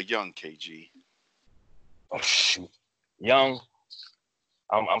a young KG. Oh, shoot. Young.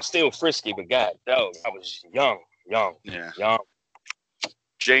 I'm still frisky, but God, dog, I was young. Yeah. Young.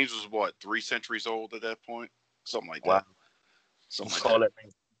 James was what, 3 centuries old at that point? Something like that. Something like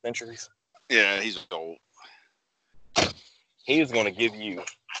that. Centuries? Yeah, he's old. He was going to give you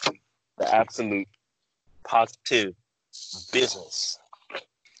the absolute positive business.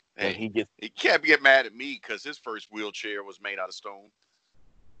 Hey, he can't get mad at me because his first wheelchair was made out of stone.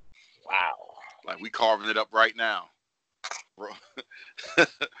 Wow. Like, we carving it up right now. Bro.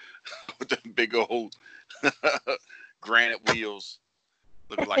 With the big old granite wheels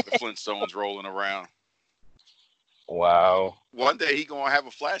looking like the Flintstones rolling around. Wow. One day he gonna have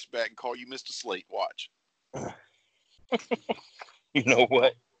a flashback and call you Mr. Slate. Watch. You know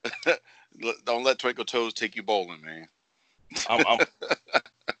what? Don't let Twinkle Toes take you bowling, man. I'm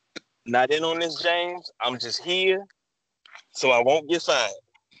not in on this, James. I'm just here so I won't get fined.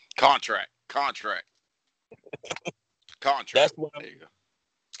 Contract. That's what There you go.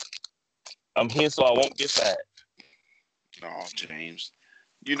 I'm here so I won't get fined. Oh, James,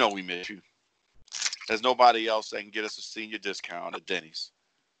 you know we miss you. There's nobody else that can get us a senior discount at Denny's.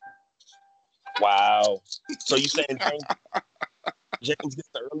 Wow. So you saying James gets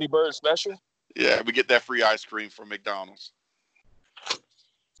the early bird special? Yeah, we get that free ice cream from McDonald's.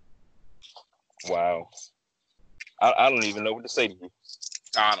 Wow. I don't even know what to say to you.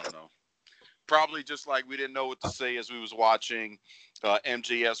 I don't know. Probably just like we didn't know what to say as we was watching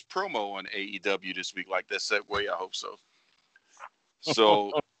MJF's promo on AEW this week. Like that segue, I hope so.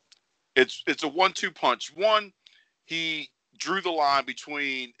 So it's a 1-2 punch. One, he drew the line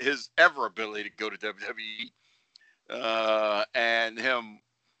between his ever ability to go to WWE and him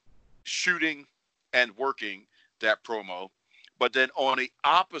shooting and working that promo. But then on the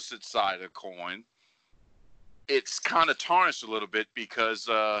opposite side of the coin, it's kind of tarnished a little bit because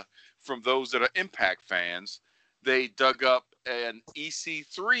from those that are Impact fans, they dug up an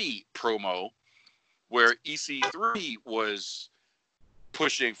EC3 promo where EC3 was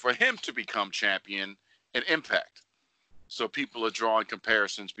pushing for him to become champion in Impact. So people are drawing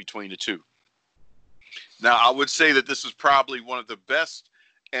comparisons between the two. Now, I would say that this is probably one of the best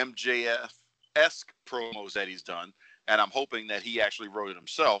MJF-esque promos that he's done, and I'm hoping that he actually wrote it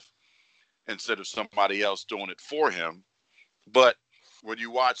himself instead of somebody else doing it for him. But when you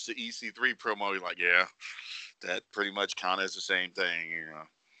watch the EC3 promo, you're like, yeah, that pretty much kind of is the same thing, you know.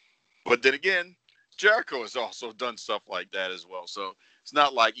 But then again, Jericho has also done stuff like that as well. So it's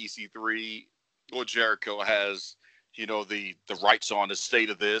not like EC3 or Jericho has, you know, the rights on the state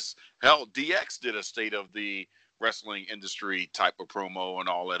of this. Hell, DX did a state of the wrestling industry type of promo and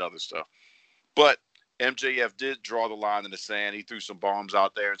all that other stuff. But MJF did draw the line in the sand. He threw some bombs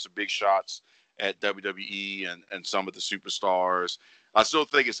out there and some big shots at WWE and some of the superstars. I still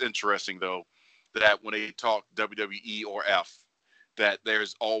think it's interesting, though, that when they talk WWE or F, that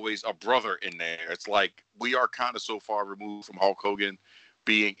there's always a brother in there. It's like we are kind of so far removed from Hulk Hogan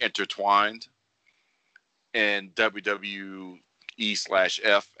being intertwined in WWE/F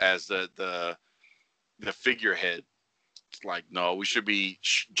as the figurehead. It's like, no, we should be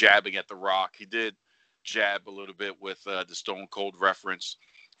jabbing at The Rock. He did jab a little bit with the Stone Cold reference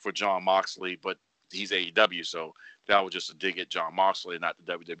for Jon Moxley, but he's AEW, so that was just a dig at Jon Moxley, not the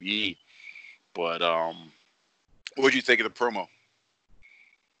WWE. But what did you think of the promo?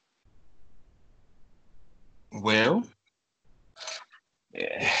 Well,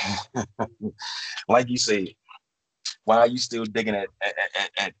 yeah. Like you said, why are you still digging at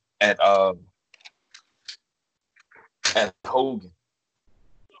Hogan?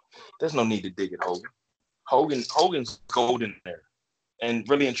 There's no need to dig at Hogan. Hogan's golden there, and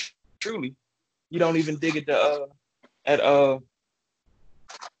really and truly, you don't even dig at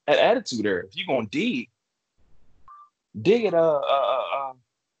Attitude Era. If you're gonna dig at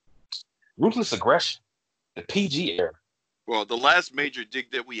Ruthless Aggression, the PG era. Well, the last major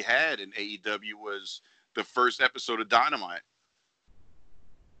dig that we had in AEW was the first episode of Dynamite.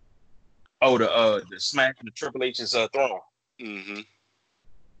 Oh, the smack the Triple H's throne. Mm-hmm.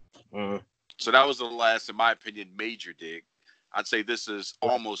 Mm-hmm. So that was the last, in my opinion, major dig. I'd say this is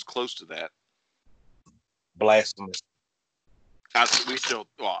almost close to that. Blasphemous. I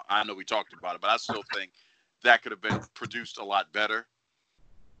know we talked about it, but I still think that could have been produced a lot better.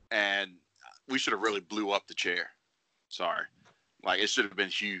 And we should have really blew up the chair. Sorry. Like, it should have been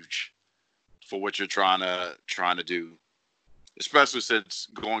huge for what you're trying to do. Especially since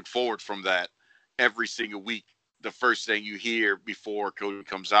going forward from that, every single week, the first thing you hear before Cody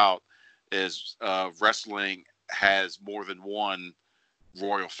comes out is wrestling has more than one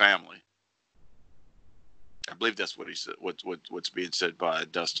royal family. I believe that's what he said. What's being said by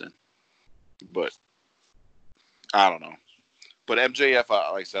Dustin, but I don't know. But MJF,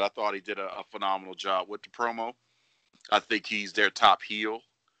 like I said, I thought he did a phenomenal job with the promo. I think he's their top heel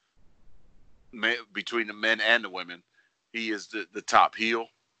between the men and the women. He is the top heel.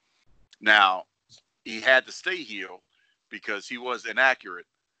 Now, he had to stay heel because he was inaccurate,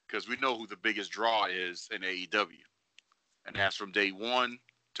 because we know who the biggest draw is in AEW. And that's from day one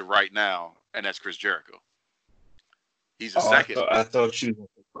to right now, and that's Chris Jericho. He's the second. I thought you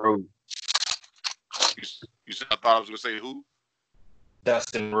were Rhodes. You said I thought I was going to say who?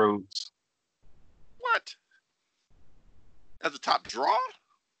 Dustin Rhodes. What? That's the top draw?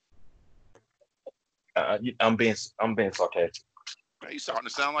 I'm being sarcastic. Man, you're starting to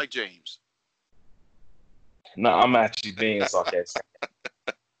sound like James. No, I'm actually being sarcastic.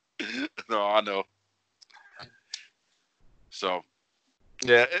 No, I know. So,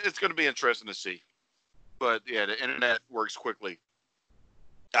 yeah, it's going to be interesting to see. But, yeah, the internet works quickly.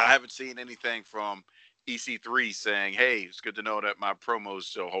 I haven't seen anything from EC3 saying, hey, it's good to know that my promos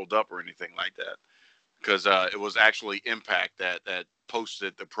still hold up or anything like that. Because it was actually Impact that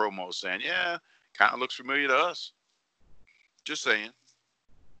posted the promo saying, yeah, kind of looks familiar to us. Just saying.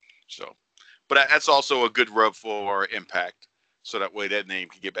 So, but that's also a good rub for Impact. So that way that name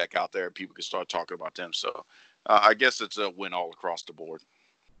can get back out there and people can start talking about them. So I guess it's a win all across the board.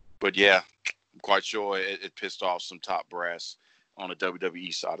 But yeah, I'm quite sure it pissed off some top brass on the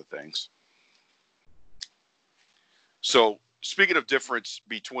WWE side of things. So speaking of difference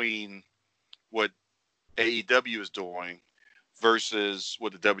between what AEW is doing versus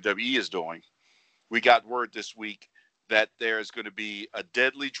what the WWE is doing, we got word this week that there's going to be a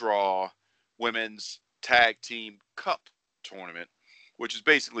Deadly Draw Women's Tag Team Cup tournament, which is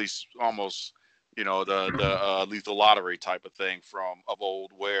basically almost, the Lethal Lottery type of thing of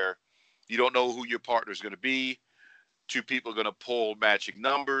old, where you don't know who your partner is going to be. Two people are going to pull matching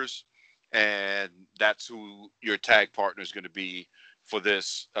numbers, and that's who your tag partner is going to be for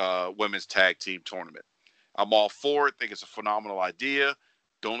this women's tag team tournament. I'm all for it. Think it's a phenomenal idea.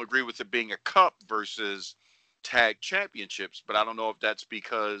 Don't agree with it being a cup versus tag championships, but I don't know if that's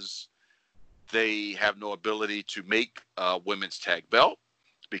because they have no ability to make a women's tag belt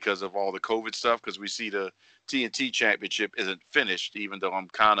because of all the COVID stuff, because we see the TNT championship isn't finished, even though I'm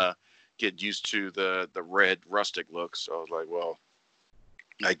kind of getting used to the red rustic look. So I was like, well,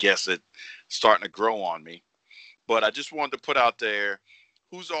 I guess it's starting to grow on me. But I just wanted to put out there,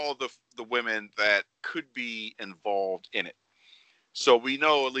 who's all the women that could be involved in it. So we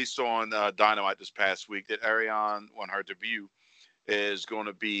know, at least on Dynamite this past week, that Ariane, on her debut, is going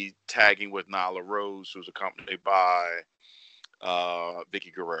to be tagging with Nyla Rose, who's accompanied by Vicky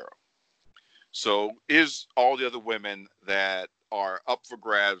Guerrero. So is all the other women that are up for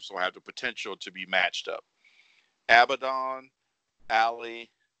grabs or have the potential to be matched up. Abaddon, Allie,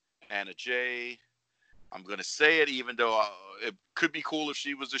 Anna Jay. I'm going to say it, even though it could be cool if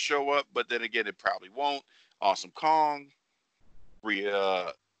she was to show up, but then again, it probably won't. Awesome Kong,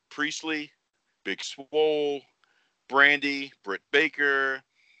 Rhea Priestley, Big Swole, Brandy, Britt Baker.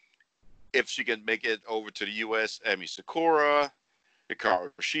 If she can make it over to the U.S., Emi Sakura,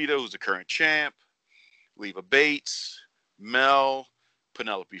 Hikaru Shida, who's the current champ, Leva Bates, Mel,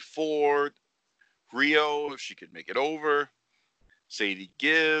 Penelope Ford, Rio, if she could make it over, Sadie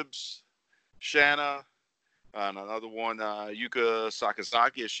Gibbs, Shanna, and another one, Yuka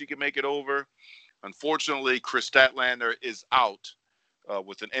Sakazaki, if she can make it over. Unfortunately, Chris Statlander is out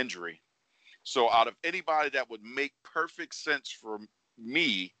with an injury. So out of anybody that would make perfect sense for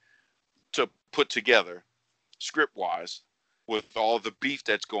me to put together, script-wise, with all the beef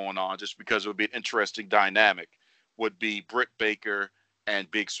that's going on, just because it would be an interesting dynamic, would be Britt Baker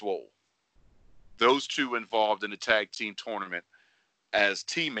and Big Swole. Those two involved in the tag team tournament as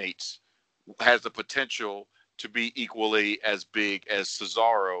teammates has the potential to be equally as big as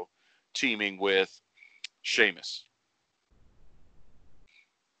Cesaro teaming with Sheamus.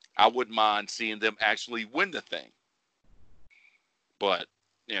 I wouldn't mind seeing them actually win the thing. But,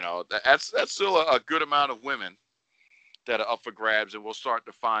 that's still a good amount of women that are up for grabs, and we'll start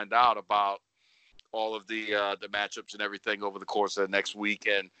to find out about all of the matchups and everything over the course of the next week,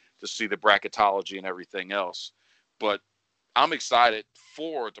 and to see the bracketology and everything else. But I'm excited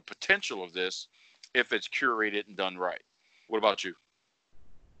for the potential of this if it's curated and done right. What about you?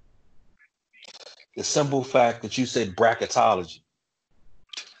 The simple fact that you said bracketology,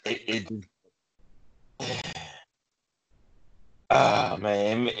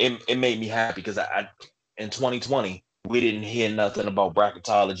 man, it made me happy, because I in 2020 we didn't hear nothing about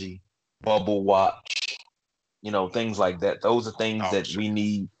bracketology, bubble watch, things like that. Those are things that we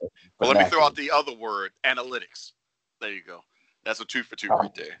need. Well, let me throw out the other word, analytics. There you go. That's a 2 for 2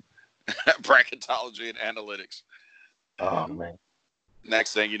 right there. Bracketology and analytics. Oh, man.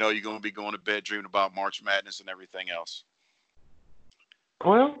 Next thing you know, you're going to be going to bed dreaming about March Madness and everything else.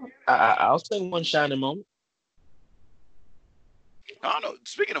 Well, I'll say one shining moment. I don't know.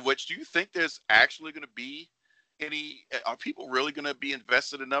 Speaking of which, do you think there's actually going to be are people really going to be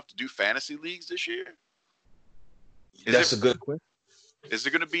invested enough to do fantasy leagues this year? That's a good question. Is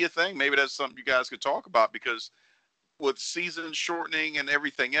it going to be a thing? Maybe that's something you guys could talk about, because with season shortening and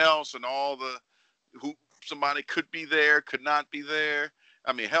everything else, and all who somebody could be there, could not be there.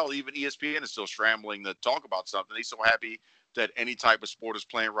 I mean, hell, even ESPN is still scrambling to talk about something. They're so happy that any type of sport is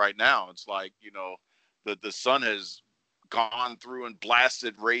playing right now. It's like, the sun has gone through and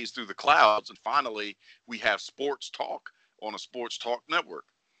blasted Rays through the clouds, and finally we have sports talk on a sports talk network.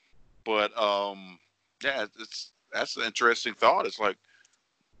 But yeah, that's an interesting thought. It's like,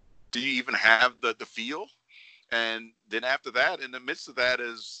 do you even have the feel? And then after that, in the midst of that,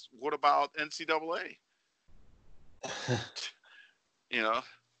 is what about NCAA? You know,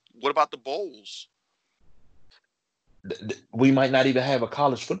 what about the bowls? We might not even have a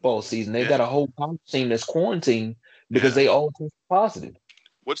college football season. They got a whole college team that's quarantined because they all tested positive.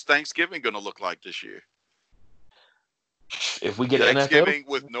 What's Thanksgiving going to look like this year? If we get Thanksgiving NFL,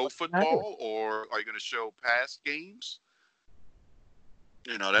 with no football, or are you going to show past games?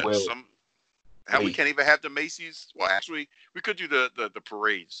 You know, that's we can't even have the Macy's. Well, actually, we could do the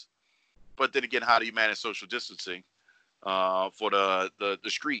parades, but then again, how do you manage social distancing for the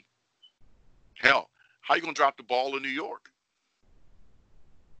street? Hell, how you going to drop the ball in New York?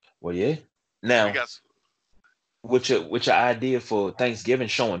 Well, yeah. Now, what's your idea for Thanksgiving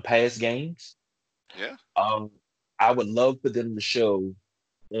showing past games? Yeah. I would love for them to show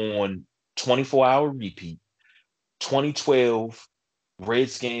on 24-hour repeat 2012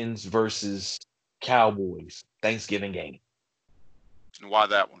 Redskins versus Cowboys Thanksgiving game. And why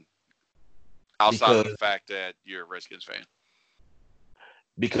that one? Outside of the fact that you're a Redskins fan.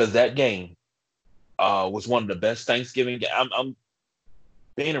 Because that game was one of the best Thanksgiving games. I'm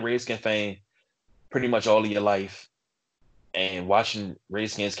being a Redskins fan pretty much all of your life, and watching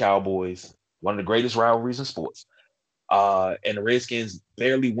Redskins Cowboys, one of the greatest rivalries in sports. And the Redskins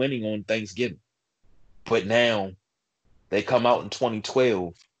barely winning on Thanksgiving. But now they come out in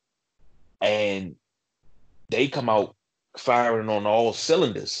 2012 and they come out firing on all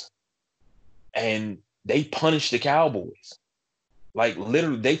cylinders, and they punished the Cowboys. Like,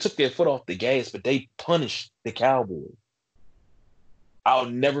 literally, they took their foot off the gas, but they punished the Cowboys. I'll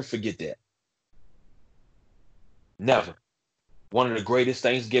never forget that. Never. One of the greatest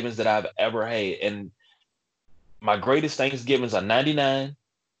Thanksgivings that I've ever had. And my greatest Thanksgivings are 99,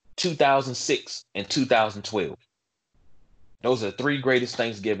 2006, and 2012. Those are the three greatest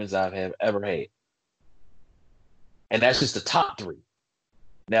Thanksgivings I've ever had. And that's just the top three.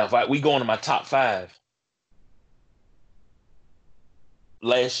 Now, if we go into my top five,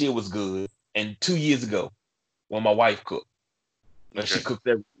 last year was good, and 2 years ago, when my wife cooked. She cooked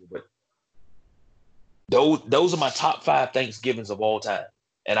everything, but those are my top five Thanksgivings of all time.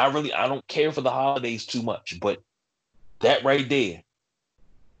 And I don't care for the holidays too much, but that right there,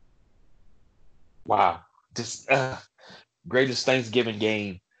 wow, just greatest Thanksgiving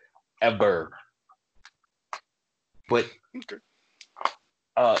game ever. But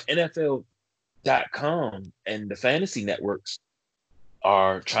NFL.com and the fantasy networks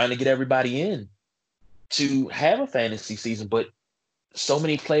are trying to get everybody in to have a fantasy season, but so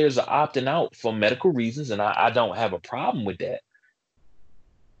many players are opting out for medical reasons, and I don't have a problem with that.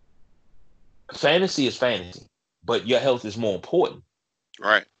 Fantasy is fantasy, but your health is more important.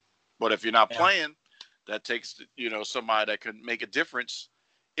 Right. But if you're not playing, that takes, somebody that can make a difference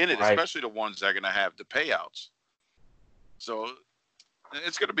in it, especially the ones that are going to have the payouts. So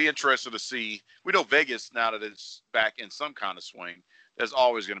it's going to be interesting to see. We know Vegas, now that it's back in some kind of swing, there's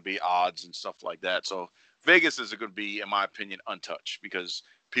always going to be odds and stuff like that. So Vegas is going to be, in my opinion, untouched because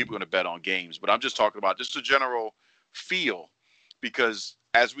people are going to bet on games. But I'm just talking about just a general feel, because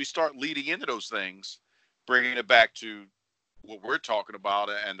as we start leading into those things, bringing it back to what we're talking about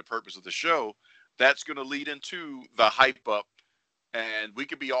and the purpose of the show, that's going to lead into the hype up. And we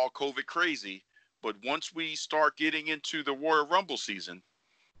could be all COVID crazy, but once we start getting into the Royal Rumble season,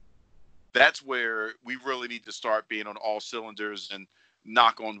 that's where we really need to start being on all cylinders and,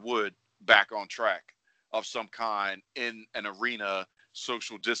 knock on wood, back on track of some kind in an arena,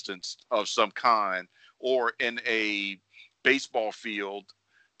 social distance of some kind, or in a baseball field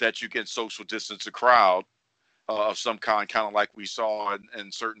that you can social distance a crowd of some kind of like we saw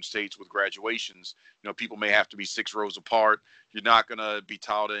in certain states with graduations. People may have to be 6 rows apart. You're not going to be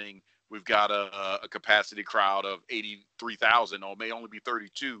touting, we've got a capacity crowd of 83,000, or may only be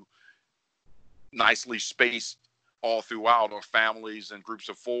 32, nicely spaced all throughout, or families and groups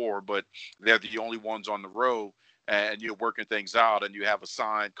of 4, but they're the only ones on the row, and you're working things out, and you have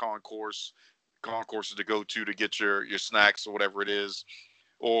assigned concourses to go to get your snacks or whatever it is,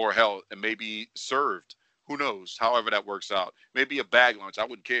 or hell, it may be served. Who knows? However that works out. Maybe a bag lunch. I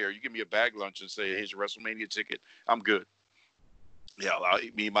wouldn't care. You give me a bag lunch and say, here's your WrestleMania ticket. I'm good. Yeah, I'll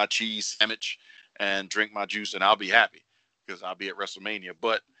eat me my cheese sandwich and drink my juice, and I'll be happy because I'll be at WrestleMania.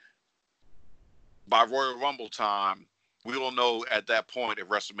 But by Royal Rumble time, we will know at that point if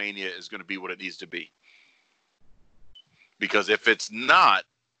WrestleMania is going to be what it needs to be. Because if it's not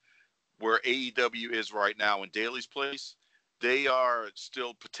where AEW is right now in Daly's place, they are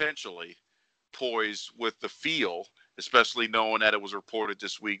still potentially poised with the feel, especially knowing that it was reported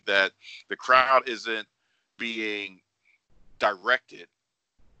this week that the crowd isn't being directed.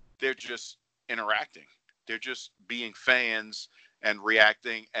 They're just interacting. They're just being fans and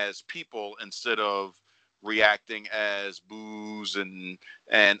reacting as people instead of reacting as boos and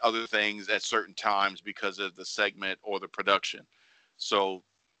other things at certain times because of the segment or the production. So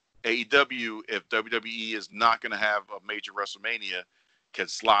AEW, if WWE is not going to have a major WrestleMania, can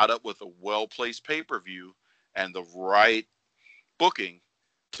slide up with a well-placed pay-per-view and the right booking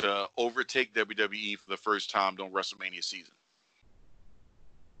to overtake WWE for the first time during WrestleMania season.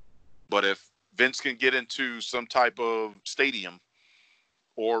 But if Vince can get into some type of stadium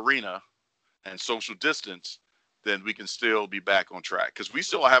or arena and social distance, then we can still be back on track. Because we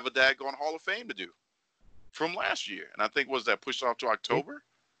still have a daggone Hall of Fame to do from last year. And I think, was that pushed off to October?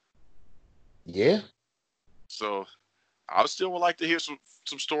 Yeah. So I still would like to hear some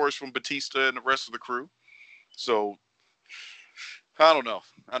stories from Batista and the rest of the crew. So I don't know.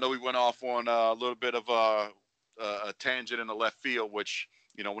 I know we went off on a little bit of a tangent in the left field, which,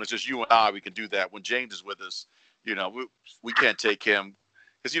 you know, when it's just you and I, we can do that. When James is with us, you know, we can't take him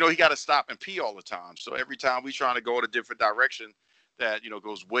because, you know, he got to stop and pee all the time. So every time we trying to go in a different direction that, you know,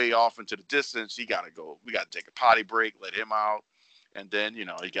 goes way off into the distance, he got to go. We got to take a potty break, let him out. And then, you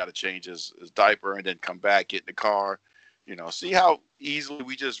know, he got to change his diaper and then come back, get in the car. You know, see how easily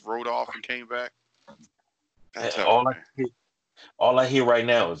we just rode off and came back? All I hear right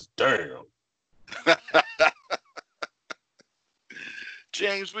now is damn.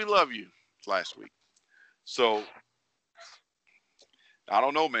 James, we love you last week. So, I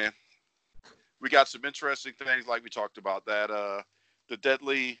don't know, man. We got some interesting things like we talked about. That the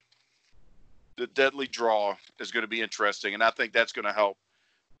deadly draw is going to be interesting, and I think that's going to help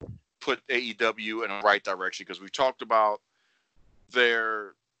put AEW in the right direction because we talked about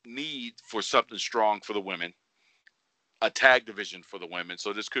their need for something strong for the women, a tag division for the women.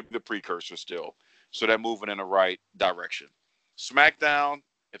 So this could be the precursor still. So they're moving in the right direction. SmackDown,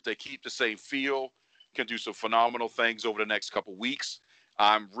 if they keep the same feel, can do some phenomenal things over the next couple weeks.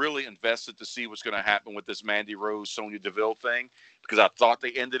 I'm really invested to see what's going to happen with this Mandy Rose, Sonya Deville thing because I thought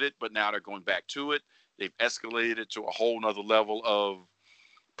they ended it, but now they're going back to it. They've escalated it to a whole nother level of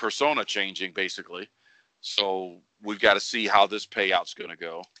persona changing, basically. So we've got to see how this payout's going to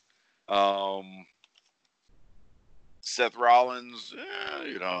go. Seth Rollins,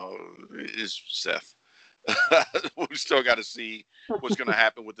 you know, is Seth. We still got to see what's going to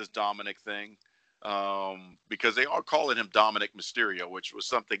happen with this Dominic thing because they are calling him Dominic Mysterio, which was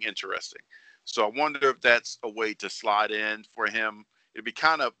something interesting. So I wonder if that's a way to slide in for him. It'd be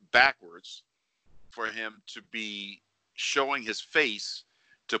kind of backwards for him to be showing his face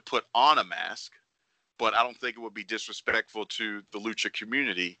to put on a mask, but I don't think it would be disrespectful to the Lucha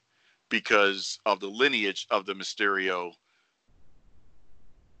community because of the lineage of the Mysterio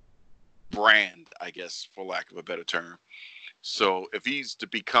brand, I guess, for lack of a better term. So if he's to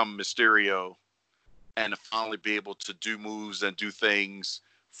become Mysterio and to finally be able to do moves and do things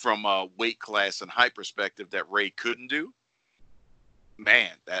from a weight class and height perspective that Ray couldn't do,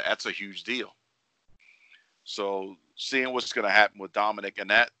 man, that's a huge deal. So seeing what's going to happen with Dominic in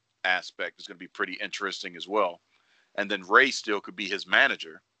that aspect is going to be pretty interesting as well. And then Ray still could be his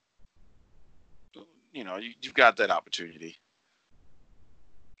manager. You know, you've got that opportunity.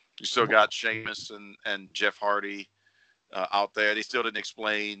 You still got Sheamus and Jeff Hardy out there. They still didn't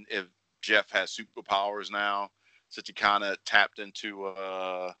explain if Jeff has superpowers now, since he kind of tapped into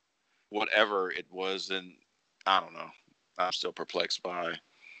whatever it was. And I don't know. I'm still perplexed by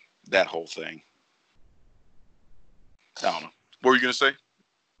that whole thing. I don't know. What were you gonna say?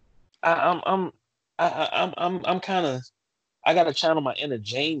 I'm kind of. I gotta channel my inner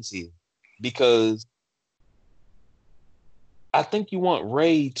James here because I think you want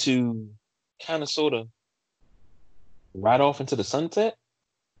Ray to kind of sort of ride off into the sunset.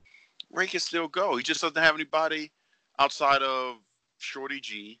 Ray can still go. He just doesn't have anybody outside of Shorty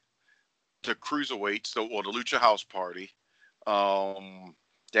G, the Cruiserweights, or the Lucha House Party,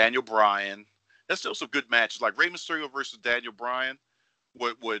 Daniel Bryan. There's still some good matches. Like Rey Mysterio versus Daniel Bryan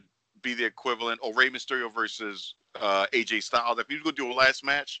would be the equivalent, or Rey Mysterio versus AJ Styles. If you're going to do a last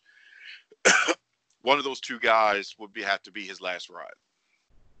match, one of those two guys would have to be his last ride,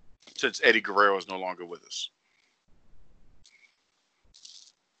 since Eddie Guerrero is no longer with us.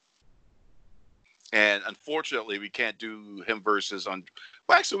 And unfortunately, we can't do him versus well,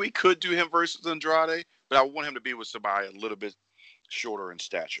 actually, we could do him versus Andrade, but I want him to be with somebody a little bit shorter in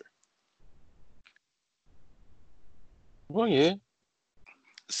stature. Well, yeah.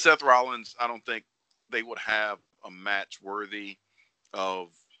 Seth Rollins, I don't think they would have a match worthy of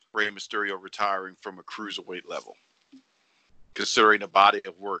Rey Mysterio retiring from a cruiserweight level, considering the body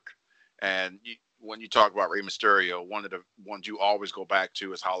of work. And when you talk about Rey Mysterio, one of the ones you always go back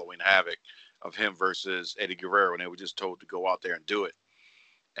to is Halloween Havoc, of him versus Eddie Guerrero, and they were just told to go out there and do it.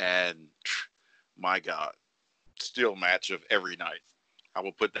 And my God, still match of every night. I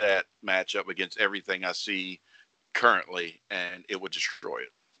will put that match up against everything I see currently, and it would destroy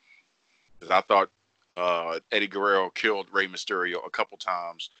it. Because I thought Eddie Guerrero killed Rey Mysterio a couple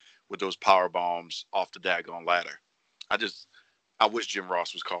times with those power bombs off the daggone ladder. I wish Jim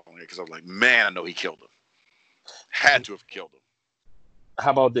Ross was calling it, because I was like, man, I know he killed him. Had to have killed him.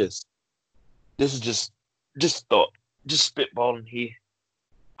 How about this? This is just thought, just spitballing here.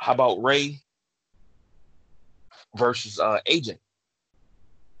 How about Ray versus AJ?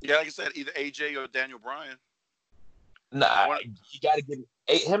 Yeah, like I said, either AJ or Daniel Bryan. Nah, you got to get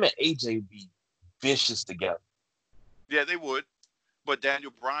him and AJ would be vicious together. Yeah, they would. But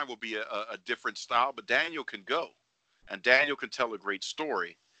Daniel Bryan will be a different style. But Daniel can go. And Daniel can tell a great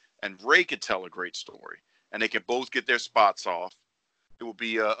story. And Ray can tell a great story. And they can both get their spots off. It will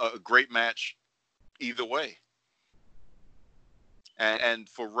be a great match either way. And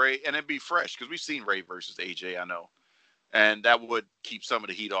for Ray, and it'd be fresh, because we've seen Ray versus AJ, I know. And that would keep some of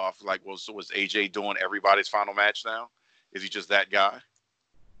the heat off. Like, well, so was AJ doing everybody's final match now? Is he just that guy?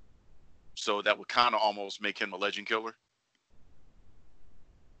 So that would kind of almost make him a legend killer.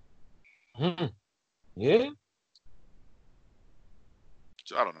 Yeah.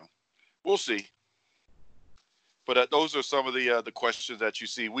 So I don't know. We'll see. But those are some of the questions that you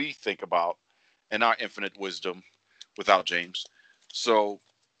see we think about in our infinite wisdom without James. So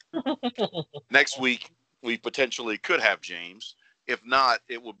next week, we potentially could have James. If not,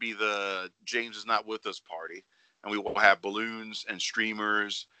 it will be the James is not with us party. And we will have balloons and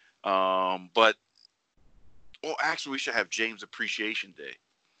streamers. But actually, we should have James Appreciation Day.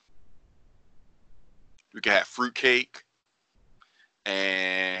 We could have fruitcake.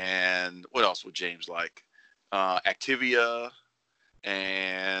 And what else would James like? Activia.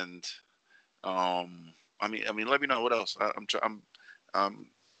 And I mean, let me know what else. I'm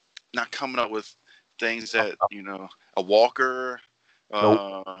not coming up with things that, a walker,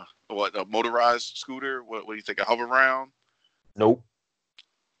 Nope. A motorized scooter. What do you think? A hover round? Nope.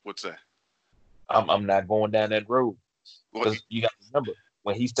 What's that? I'm not going down that road. Well, Because you got to remember,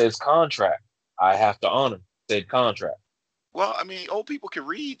 when he says contract, I have to honor said contract. well, I mean, old people can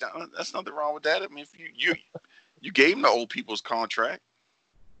read. That's nothing wrong with that. I mean, if you gave him the old people's contract.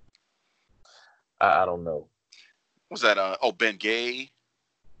 I don't know. What's that? Ben Gay.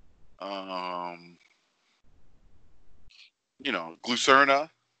 Glucerna.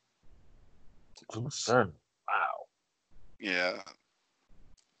 Concern. Wow. Yeah.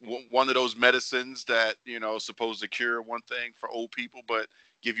 One of those medicines that, supposed to cure one thing for old people, but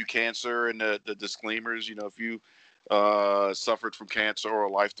give you cancer, and the disclaimers, if you suffered from cancer or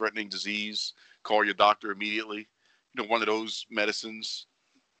a life-threatening disease, call your doctor immediately. One of those medicines.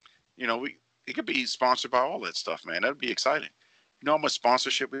 It could be sponsored by all that stuff, man. That'd be exciting. You know how much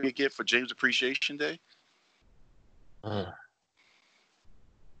sponsorship we get for James Appreciation Day? You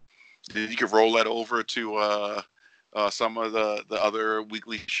could roll that over to some of the other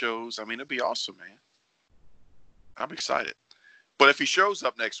weekly shows. I mean, it'd be awesome, man. I'm excited. But if he shows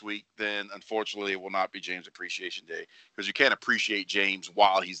up next week, then unfortunately it will not be James Appreciation Day, because you can't appreciate James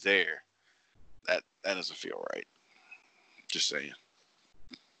while he's there. That doesn't feel right. Just saying.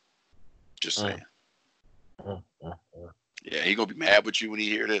 Yeah, he gonna be mad with you when he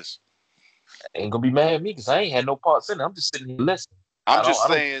hear this. Ain't gonna be mad at me because I ain't had no parts in it. I'm just sitting here listening.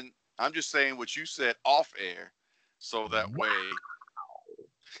 I'm just saying what you said off air, so that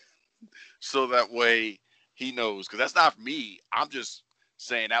way he knows, because that's not me. I'm just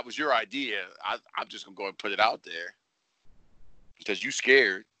saying that was your idea. I'm just gonna go and put it out there because you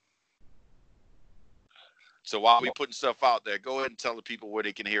scared. So while we putting stuff out there, go ahead and tell the people where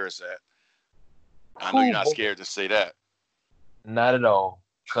they can hear us at. I know you're not scared to say that. Not at all,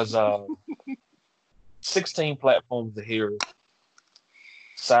 because 16 platforms to hear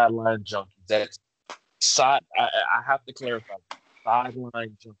Sideline Junkies. That's side. I have to clarify.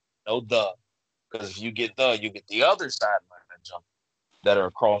 Sideline Junkies, no the, because if you get you get the other Sideline Junkies that are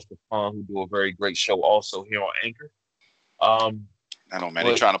across the pond who do a very great show also here on Anchor. I know, man.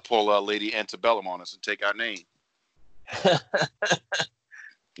 They're trying to pull Lady Antebellum on us and take our name.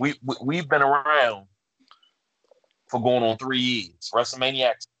 We've been around for going on 3 years.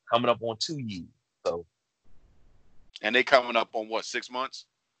 WrestleManiacs coming up on 2 years. So, and they coming up on what, 6 months?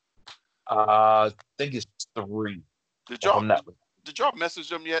 I think it's 3. Did y'all message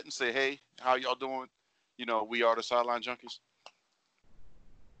them yet and say, hey, how y'all doing? We Are the Sideline Junkies?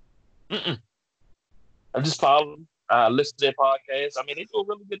 Mm-mm. I just follow them. I listen to their podcasts. I mean, they do a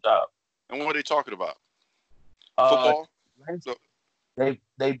really good job. And what are they talking about? Uh, Football?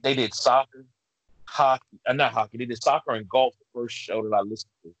 they did soccer, hockey, not hockey. They did soccer and golf. The first show that I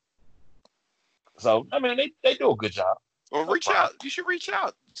listened to. So I mean, they do a good job. Or reach out. You should reach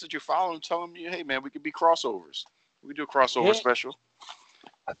out. Since you follow them, tell them, hey man, we could be crossovers. We could do a crossover special.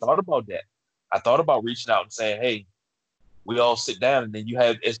 I thought about that. I thought about reaching out and saying, hey, we all sit down, and then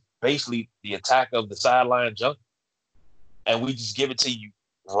it's basically the attack of the sideline junk, and we just give it to you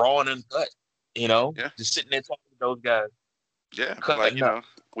raw and uncut. Just sitting there talking to those guys. Yeah,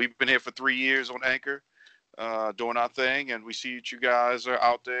 we've been here for 3 years on Anchor, doing our thing, and we see that you guys are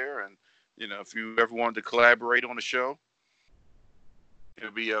out there, and if you ever wanted to collaborate on the show, it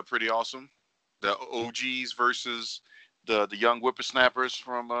would be pretty awesome. The OGs versus the young whippersnappers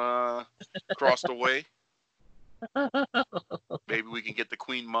from across the way. Maybe we can get the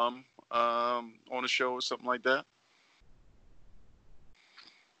Queen Mom on the show or something like that.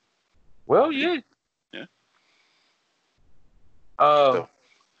 Well, yeah. Yeah.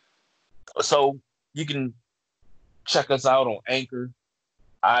 So you can check us out on Anchor,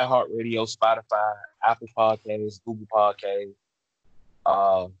 iHeartRadio, Spotify, Apple Podcasts, Google Podcasts,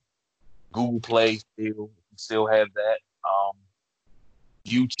 Google Play. Still have that.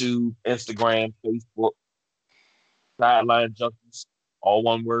 YouTube, Instagram, Facebook, Sideline Junkies, all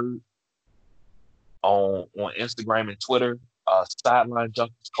one word. On Instagram and Twitter, Sideline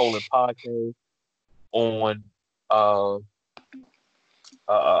Junkies _podcast. On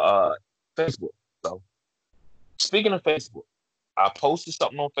Facebook. So, speaking of Facebook, I posted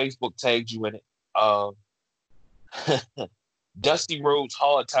something on Facebook, tagged you in it. Dusty Rhodes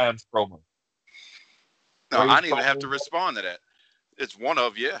Hard Times promo. No, I didn't even have to respond to that. It's one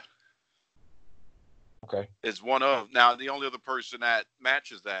of, yeah. Okay. It's one of. Now, the only other person that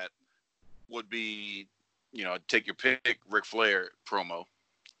matches that would be, take your pick, Ric Flair promo.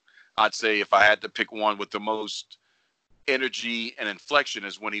 I'd say if I had to pick one with the most energy and inflection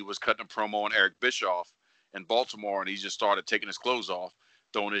is when he was cutting a promo on Eric Bischoff in Baltimore, and he just started taking his clothes off,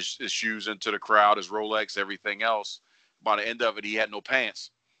 throwing his shoes into the crowd, his Rolex, everything else. By the end of it, he had no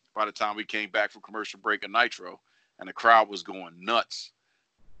pants. By the time we came back from commercial break of Nitro, and the crowd was going nuts,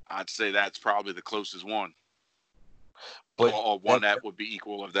 I'd say that's probably the closest one. But or one that would be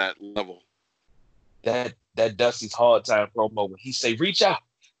equal of that level. That Dusty's Hard Time promo when he say, "Reach out,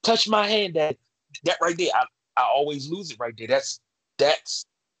 touch my hand." That right there, I always lose it right there. That's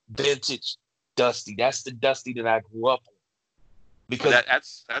vintage Dusty. That's the Dusty that I grew up on. Because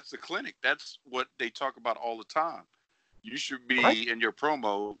that's the clinic. That's what they talk about all the time. You should be in your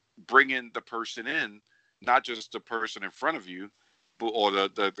promo bringing the person in, not just the person in front of you, or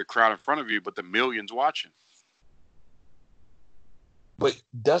the crowd in front of you, but the millions watching. But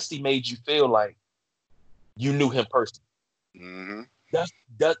Dusty made you feel like you knew him personally. Mm-hmm.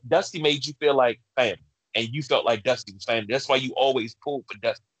 Dusty made you feel like family, and you felt like Dusty was family. That's why you always pulled for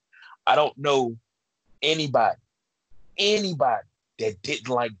Dusty. I don't know anybody that didn't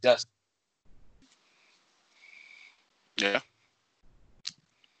like Dusty. Yeah.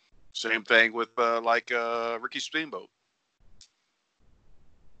 Same thing with Ricky Steamboat.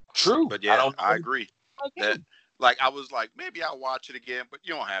 True. But yeah, I agree. I was like, maybe I'll watch it again, but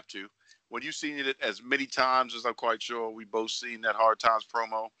you don't have to. When you've seen it as many times as I'm quite sure we both seen that Hard Times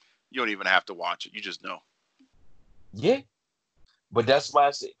promo, you don't even have to watch it. You just know. Yeah. But that's why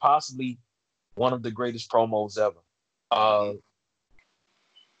I said possibly one of the greatest promos ever.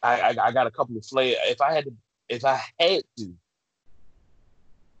 I got a couple of flair. If I had to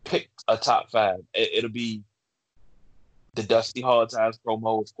pick a top 5, it'll be the Dusty Hard Times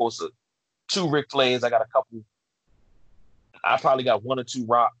promo. Of course, 2 Ric Flairs. I got a couple. I probably got 1 or 2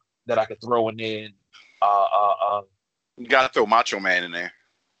 Rock that I could throw in there. You got to throw Macho Man in there,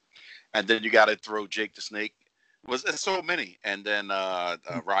 and then you got to throw Jake the Snake. There's so many, and then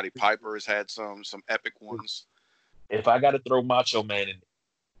Roddy Piper has had some epic ones. If I got to throw Macho Man in,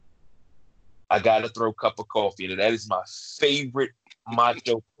 I got to throw Cup of Coffee in it. That is my favorite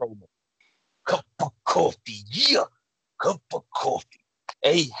Macho promo. Cup of coffee, yeah, cup of coffee.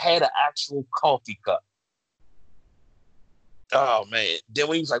 And he had an actual coffee cup. Oh man! Then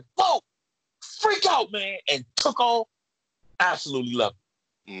when he was like, "Whoa, freak out, man!" and took off, absolutely loved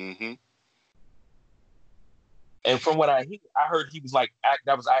it. Mm-hmm. And from what I heard he was like,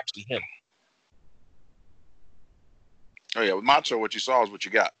 that was actually him. Oh yeah, with Macho, what you saw is what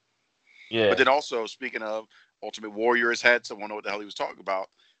you got. Yeah. But then also, speaking of, Ultimate Warrior has had someone know what the hell he was talking about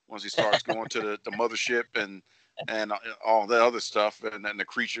once he starts going to the mothership and all that other stuff and the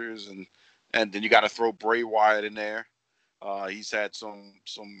creatures and And then you got to throw Bray Wyatt in there. He's had some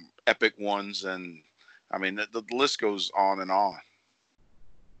epic ones, and I mean the list goes on and on.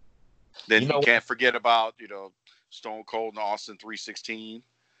 Then you can't forget about Stone Cold and Austin 316.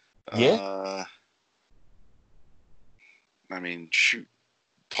 Yeah. I mean, shoot,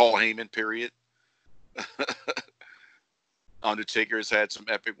 Paul Heyman, period. Undertaker has had some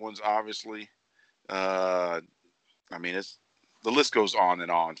epic ones, obviously. I mean, the list goes on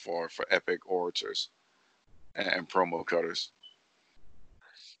and on for epic orators and promo cutters.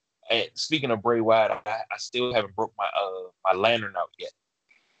 And speaking of Bray Wyatt, I still haven't broke my lantern out yet.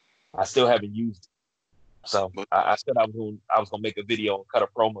 I still haven't used it. So I said I was gonna make a video and cut a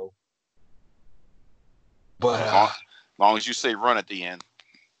promo. But as long as you say run at the end.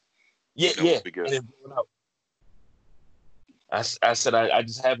 Yeah. Be good. I said I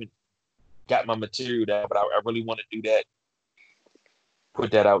just haven't got my material down, but I really want to do that.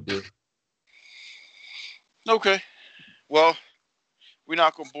 Put that out there. Okay. Well, we're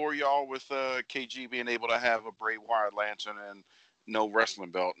not going to bore y'all with KG being able to have a Bray Wyatt lantern and no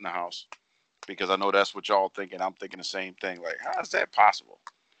wrestling belt in the house. Because I know that's what y'all thinking. I'm thinking the same thing. Like, how is that possible?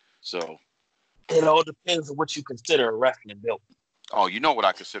 So. It all depends on what you consider a wrestling belt. Oh, you know what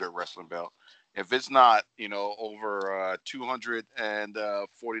I consider a wrestling belt. If it's not, over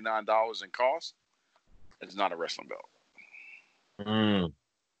 $249 in cost, it's not a wrestling belt.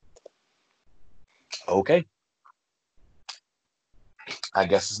 Okay. I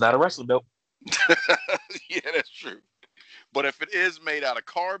guess it's not a wrestling belt. Yeah, that's true. But if it is made out of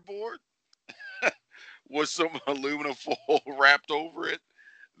cardboard with some aluminum foil wrapped over it,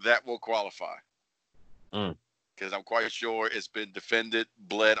 that will qualify. Because I'm quite sure it's been defended,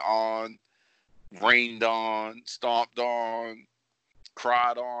 bled on, rained on, stomped on,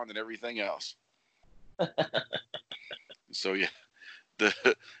 cried on, and everything else. So yeah, the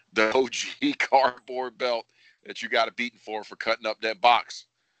OG cardboard belt that you got a beating for cutting up that box.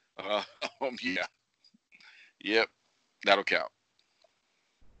 Yeah, yep, that'll count.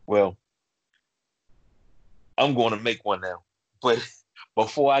 Well, I'm going to make one now, but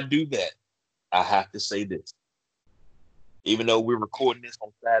before I do that, I have to say this. Even though we're recording this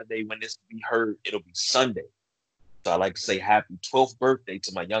on Saturday, when this will be heard, it'll be Sunday. So I'd like to say happy 12th birthday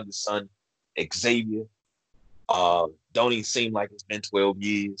to my youngest son, Xavier. Don't even seem like it's been 12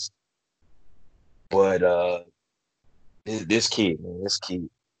 years. But this kid,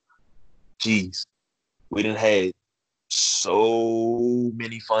 geez, we done had so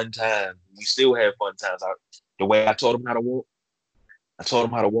many fun times. We still have fun times. The way I taught him how to walk,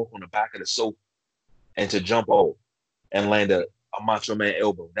 on the back of the sofa and to jump off and land a Macho Man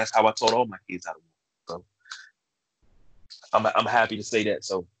elbow. That's how I taught all my kids how to walk. So I'm happy to say that.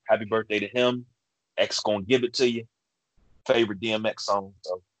 So happy birthday to him. X gonna give it to you. Favorite DMX song.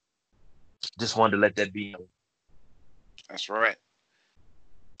 So just wanted to let that be known. That's right.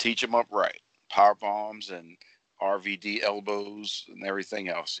 Teach him up right. Power bombs and RVD elbows and everything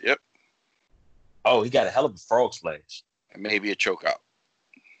else. Yep. Oh, he got a hell of a frog splash. And maybe a choke out.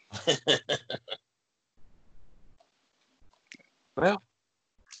 Well,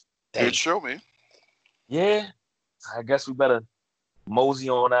 good show, man. Yeah, I guess we better mosey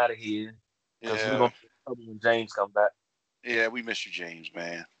on out of here because we're gonna be when James come back. Yeah, we miss you, James,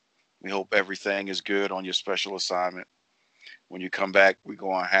 man. We hope everything is good on your special assignment. When you come back, we're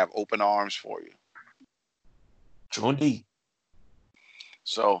gonna have open arms for you. True indeed.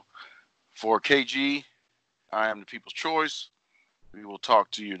 So, for KG, I am the People's Choice. We will talk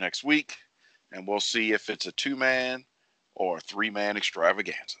to you next week, and we'll see if it's a 2-man or a 3-man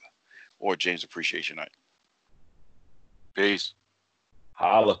extravaganza or James Appreciation Night. Peace.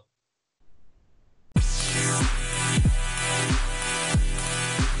 Holla.